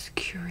 I'm just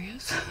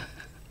curious.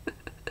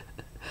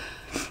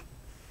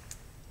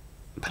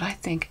 But I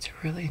think it's a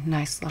really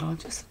nice little,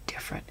 just a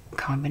different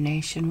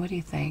combination. What do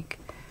you think?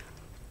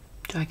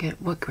 Do I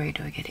get, what grade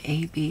do I get?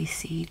 A, B,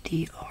 C,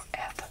 D, or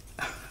F?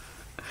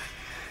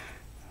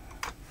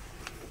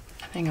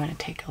 I think I'm going to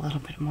take a little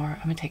bit more.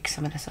 I'm going to take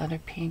some of this other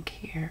pink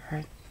here,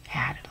 or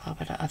add a little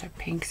bit of other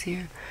pinks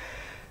here.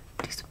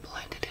 Just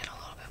blend it in a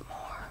little bit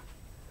more.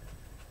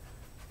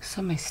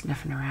 Somebody's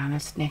sniffing around.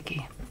 It's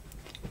Nikki.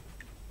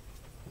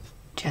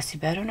 Jessie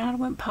better not have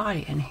went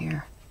potty in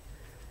here.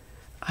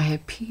 I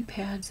had pee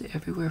pads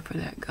everywhere for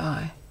that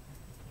guy.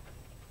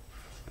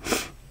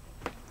 But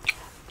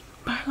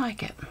I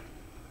like it.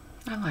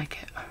 I like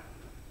it.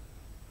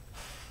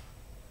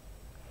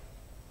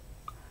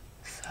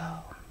 So,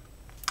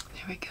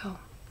 there we go.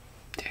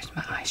 There's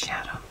my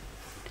eyeshadow.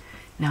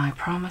 Now I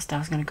promised I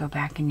was going to go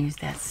back and use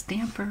that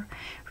stamper.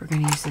 We're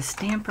going to use the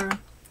stamper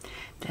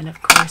Then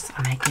of course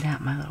I'm going to get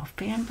out my little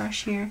fan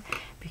brush here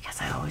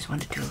because I always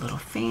want to do a little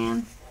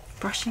fan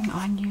brushing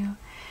on you.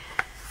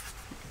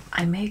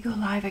 I may go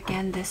live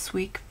again this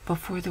week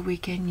before the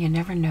weekend, you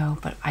never know,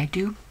 but I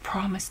do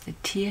promise the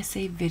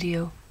TSA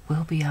video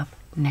will be up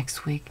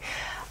next week.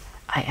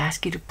 I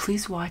ask you to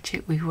please watch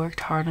it. We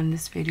worked hard on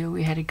this video.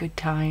 We had a good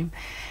time.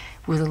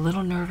 Was a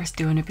little nervous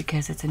doing it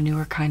because it's a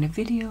newer kind of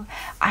video.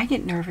 I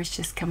get nervous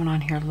just coming on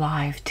here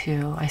live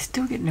too. I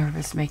still get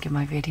nervous making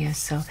my videos,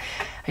 so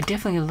I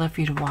definitely would love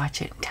for you to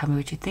watch it and tell me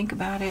what you think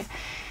about it.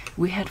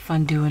 We had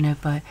fun doing it,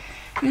 but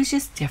it was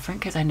just different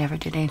because I never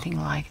did anything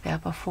like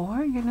that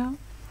before, you know.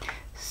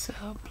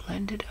 So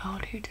blend it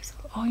out here. Just,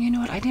 oh, you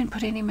know what? I didn't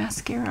put any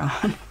mascara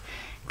on.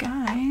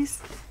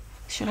 Guys,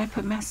 should I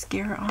put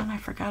mascara on? I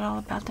forgot all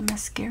about the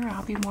mascara.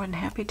 I'll be more than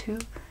happy to.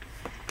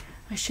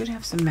 I should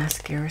have some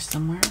mascara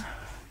somewhere.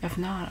 If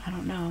not, I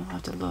don't know. I'll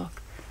have to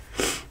look.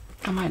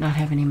 I might not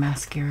have any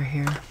mascara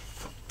here.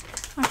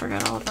 I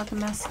forgot all about the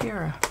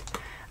mascara.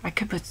 I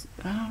could put,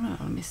 I don't know.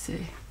 Let me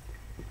see.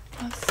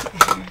 Let's see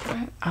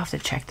here. I'll have to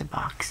check the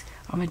box.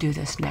 I'm going to do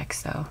this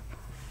next though.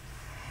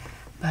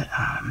 But,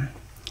 I'm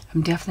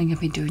definitely going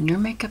to be doing your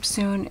makeup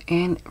soon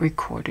and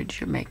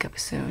recorded your makeup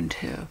soon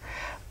too.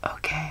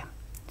 Okay.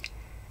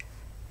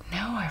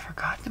 No, I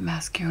forgot the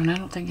mascara and I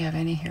don't think I have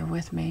any here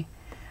with me.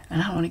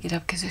 And I don't want to get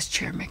up because this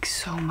chair makes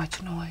so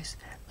much noise.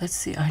 Let's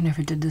see. I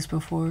never did this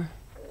before.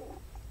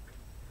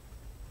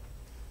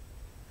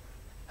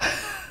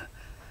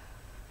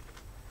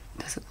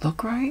 Does it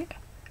look right?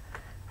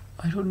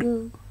 I don't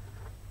know.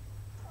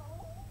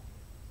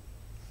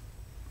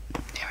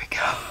 There we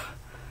go.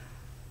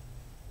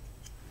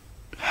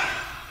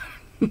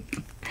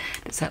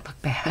 Does that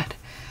look bad?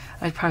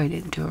 I probably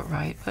didn't do it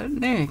right, but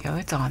there you go.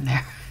 It's on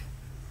there.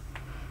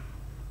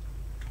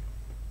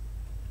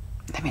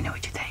 Let me know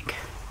what you think.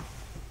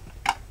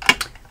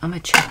 I'm going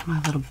to check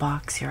my little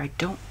box here. I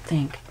don't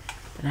think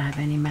that I have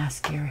any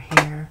mascara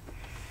here.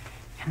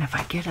 And if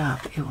I get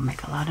up, it will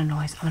make a lot of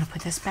noise. I'm going to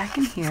put this back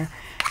in here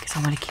because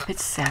I want to keep it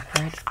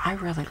separate. I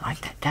really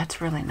like that. That's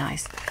really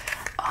nice.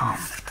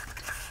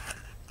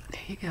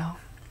 There you go.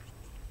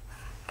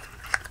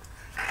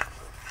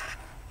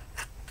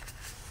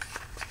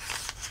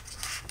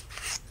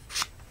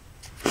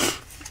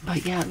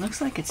 But yeah, it looks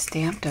like it's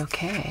stamped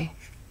okay.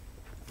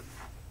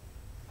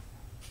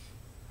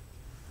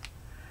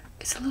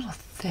 It's a little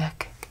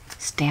thick.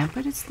 Stamp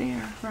it, it's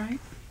there, right?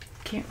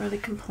 Can't really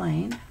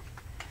complain.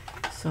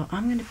 So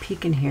I'm going to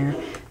peek in here.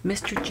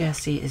 Mr.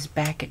 Jesse is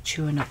back at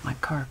chewing up my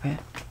carpet.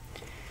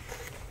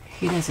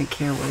 He doesn't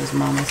care what his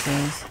mama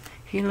says.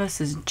 He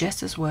listens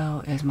just as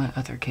well as my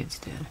other kids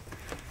did.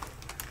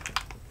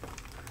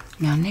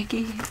 Now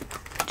Nikki,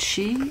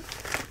 she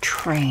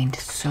trained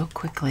so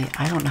quickly.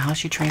 I don't know how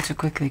she trained so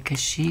quickly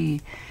because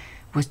she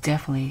was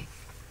definitely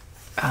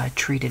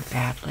treated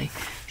badly.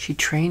 She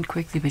trained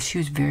quickly, but she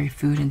was very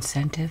food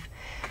insensitive.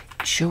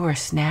 Show her a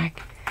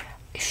snack.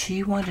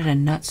 She wanted a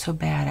nut so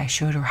bad, I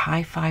showed her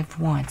high five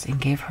once and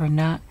gave her a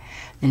nut.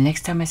 The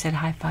next time I said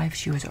high five,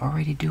 she was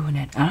already doing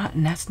it.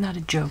 And that's not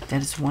a joke.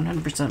 That is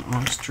 100%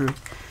 honest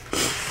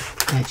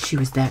truth. That she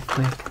was that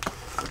quick.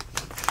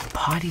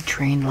 Potty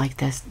trained like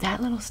this.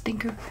 That little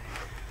stinker.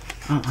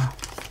 No.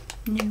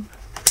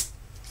 So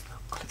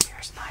clear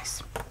is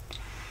nice.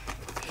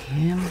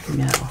 Him,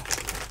 no.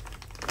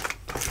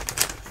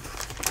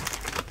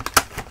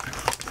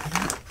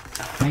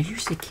 I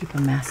usually keep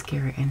a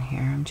mascara in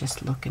here. I'm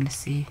just looking to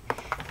see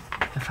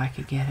if I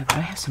could get it. But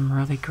I have some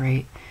really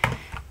great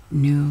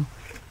new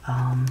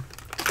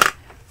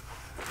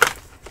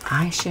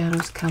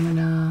eyeshadows coming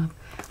up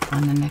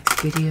on the next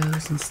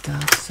videos and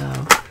stuff. So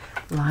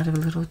a lot of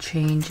little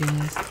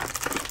changes.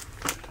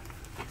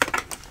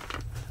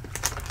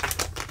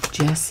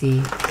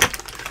 Jesse,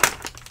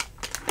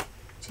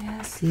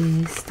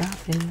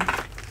 stop it.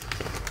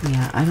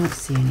 Yeah, I don't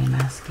see any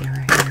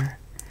mascara here.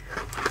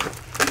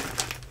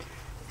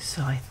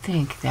 So I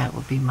think that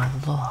would be my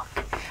look.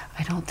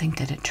 I don't think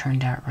that it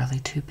turned out really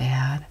too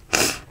bad.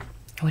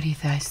 What do you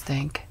guys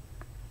think?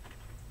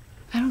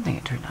 I don't think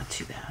it turned out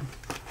too bad.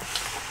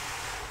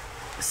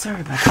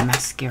 Sorry about the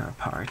mascara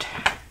part.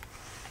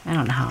 I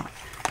don't know how.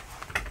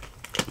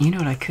 You know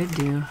what I could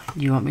do?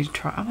 You want me to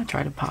try? I'm going to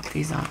try to pop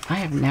these on. I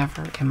have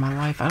never in my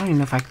life, I don't even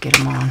know if I could get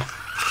them on.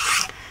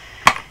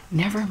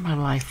 Never in my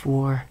life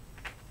wore.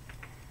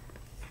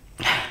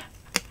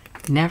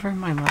 Never in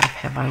my life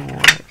have I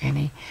wore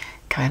any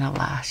kind of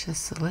lashes.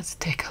 So let's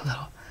take a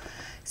little,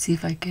 see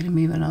if I get them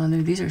even on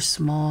there. These are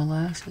small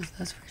lashes,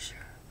 that's for sure.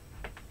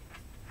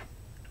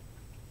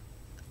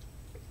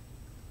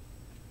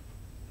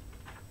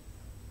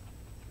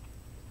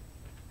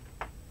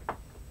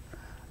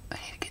 I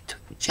need to get to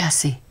it.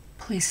 Jesse,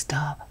 please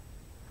stop.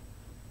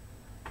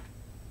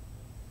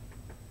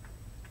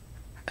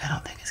 I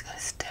don't think it's gonna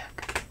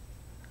stick.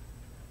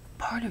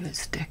 Part of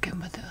it's sticking,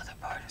 but the other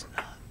part is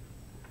not.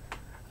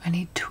 I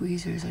need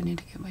tweezers. I need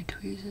to get my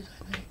tweezers,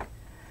 I think.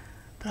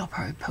 But I'll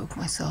probably poke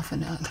myself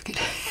in that. Look at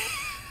it.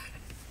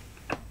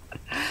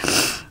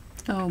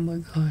 Oh my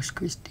gosh,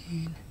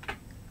 Christine.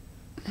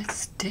 It's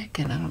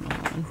sticking. I don't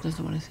know. It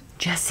doesn't want to.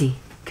 Jesse,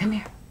 come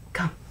here.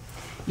 Come.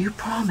 You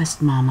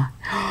promised, Mama.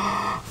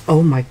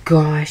 Oh my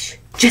gosh.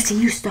 Jesse,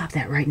 you stop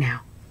that right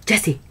now.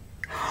 Jesse.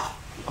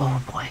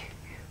 Oh boy.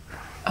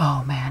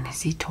 Oh man,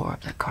 as he tore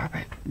up the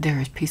carpet. There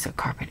is piece of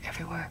carpet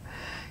everywhere.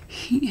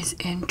 He is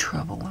in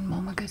trouble when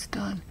Mama gets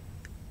done.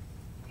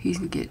 He's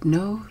gonna get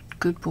no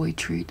good boy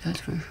treat,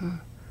 that's for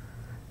sure.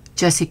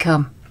 Jesse,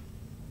 come.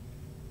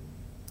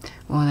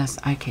 Well,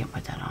 I can't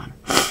put that on.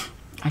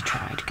 I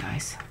tried,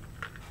 guys.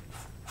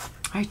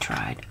 I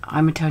tried.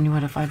 I'm telling you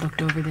what, if I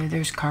looked over there,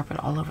 there's carpet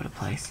all over the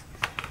place.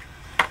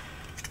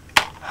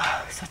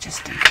 Such a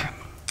stinker.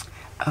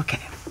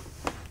 Okay.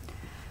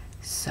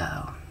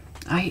 So,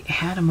 I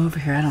had him over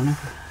here. I don't know.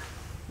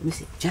 Let me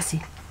see.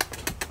 Jesse.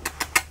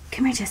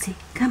 Come here, Jesse.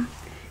 Come.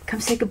 Come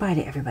say goodbye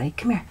to everybody.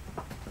 Come here.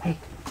 Hey.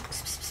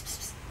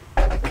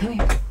 Come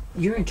here.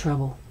 You're in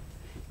trouble.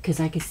 Because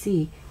I can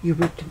see you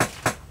ripped him.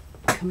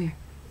 Come here.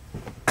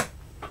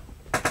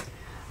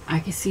 I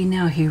can see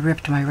now he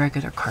ripped my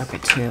regular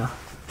carpet too.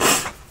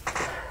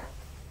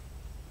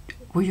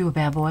 Were you a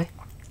bad boy?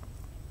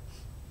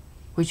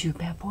 Was you a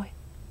bad boy?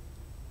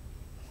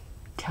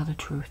 Tell the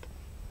truth.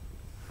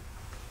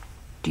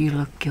 Do you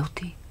look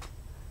guilty?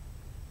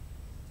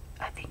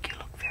 I think you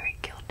look very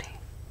guilty.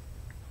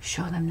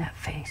 Show them that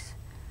face.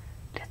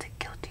 That's a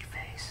guilty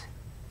face.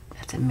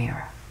 That's a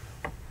mirror.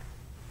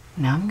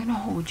 Now I'm going to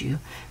hold you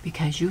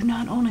because you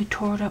not only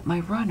tore up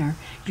my runner,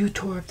 you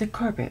tore up the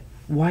carpet.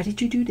 Why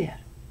did you do that?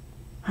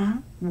 Huh?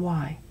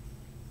 Why?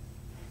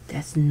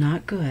 That's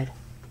not good.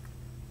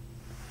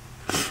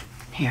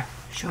 Here,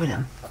 show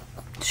them.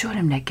 Show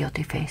them that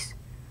guilty face.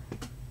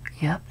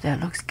 Yep, that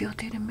looks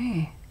guilty to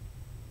me.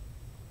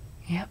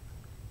 Yep.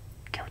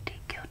 Guilty,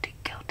 guilty,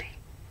 guilty.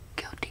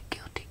 Guilty,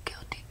 guilty,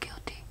 guilty,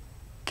 guilty.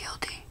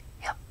 Guilty.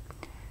 Yep.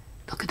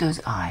 Look at those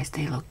eyes.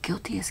 They look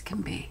guilty as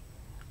can be.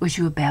 Was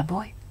you a bad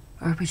boy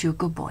or was you a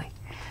good boy?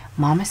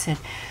 Mama said,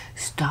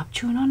 stop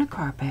chewing on the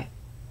carpet.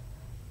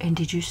 And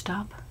did you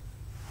stop?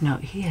 No,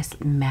 he has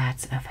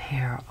mats of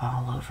hair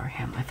all over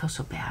him. I feel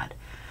so bad.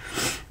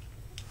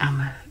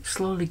 I'm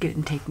slowly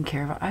getting taken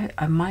care of.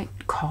 I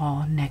might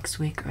call next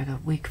week or the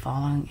week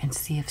following and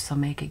see if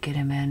somebody could get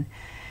him in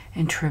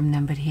and trim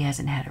them, but he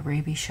hasn't had a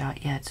rabies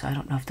shot yet, so I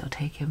don't know if they'll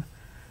take him.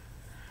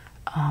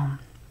 And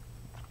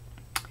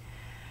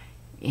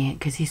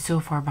because he's so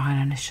far behind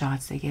on his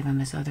shots, they gave him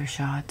his other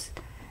shots,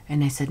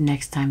 and they said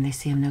next time they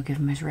see him, they'll give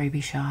him his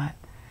rabies shot.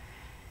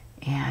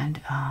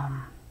 And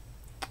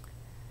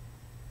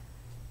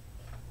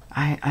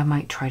I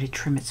might try to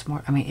trim it some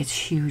more. I mean, it's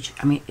huge.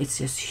 I mean, it's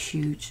just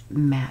huge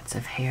mats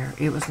of hair.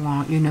 It was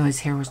long. You know, his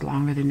hair was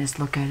longer than this.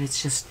 Look at it.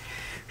 It's just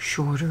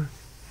shorter.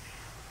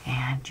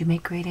 And you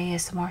make great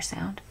ASMR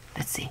sound.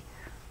 Let's see.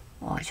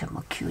 Oh, it's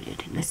more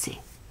cute. Let's see.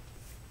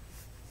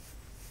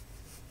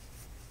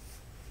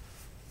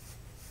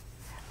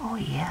 Oh,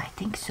 yeah, I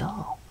think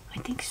so. I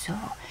think so.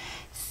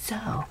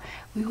 So,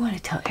 we want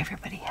to tell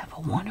everybody have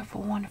a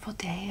wonderful, wonderful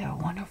day or a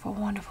wonderful,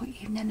 wonderful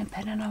evening,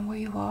 depending on where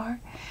you are.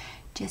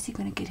 Jesse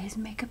gonna get his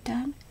makeup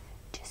done?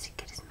 Jesse,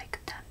 get his makeup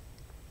done.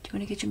 Do you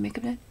want to get your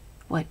makeup done?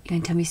 What? You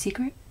gonna tell me a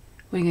secret?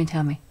 What are you gonna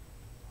tell me?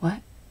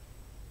 What?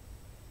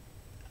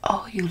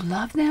 Oh, you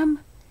love them?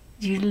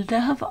 You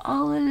love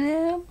all of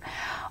them?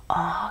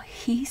 Oh,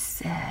 he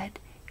said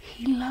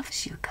he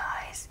loves you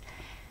guys.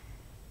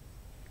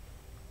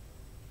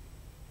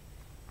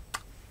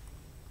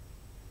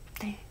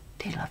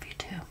 They love you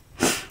too.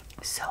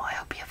 So I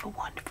hope you have a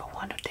wonderful,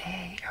 wonderful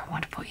day or a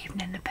wonderful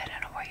evening, depending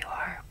on where you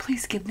are.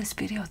 Please give this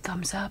video a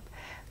thumbs up,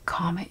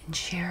 comment, and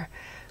share.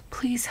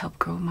 Please help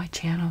grow my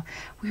channel.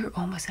 We are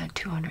almost at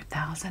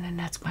 200,000, and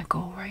that's my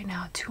goal right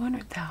now,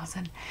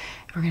 200,000.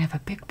 We're going to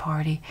have a big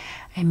party.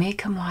 I may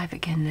come live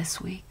again this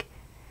week.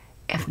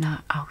 If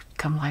not, I'll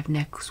come live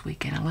next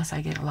weekend, unless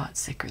I get a lot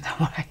sicker than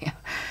what I am.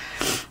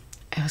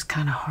 It was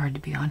kind of hard to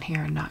be on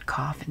here and not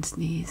cough and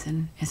sneeze,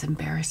 and it's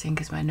embarrassing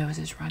because my nose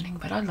is running,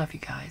 but I love you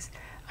guys.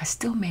 I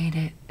still made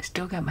it. I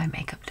still got my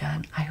makeup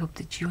done. I hope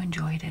that you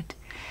enjoyed it.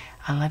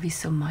 I love you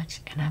so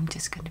much, and I'm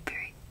just going to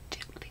very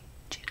gently,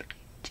 gently,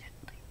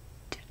 gently,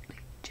 gently,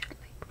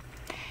 gently,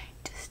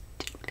 just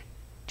gently,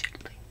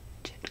 gently,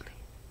 gently,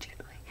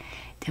 gently.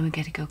 Then we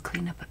got to go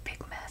clean up a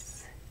big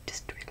mess.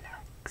 Just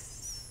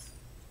relax.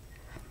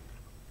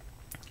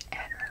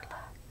 And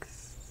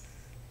relax.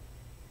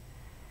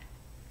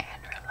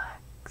 And relax.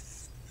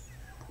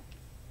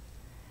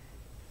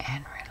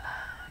 And relax.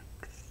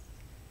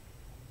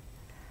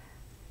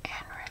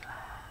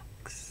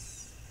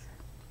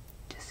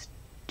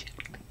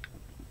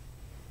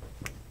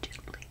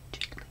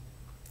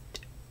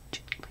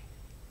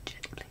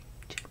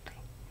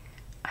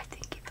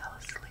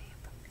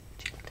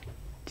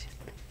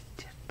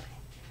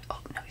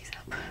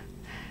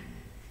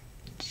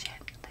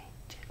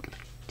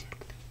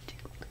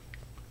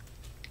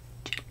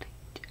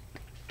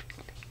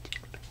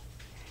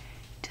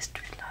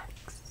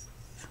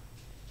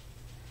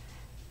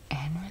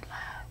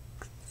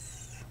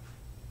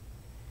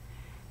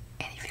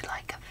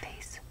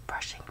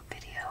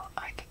 Video,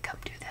 I could come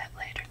do that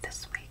later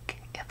this week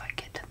if I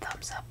get the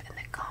thumbs up in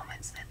the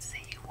comments that say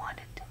you want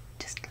it,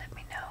 just let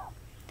me know.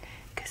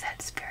 Because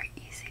that's a very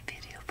easy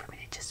video for me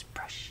to just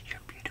brush your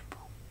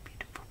beautiful,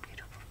 beautiful,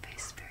 beautiful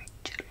face very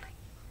gently.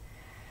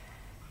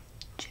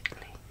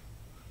 Gently.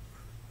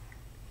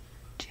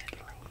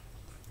 Gently.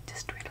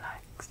 Just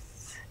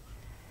relax.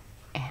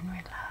 And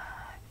relax.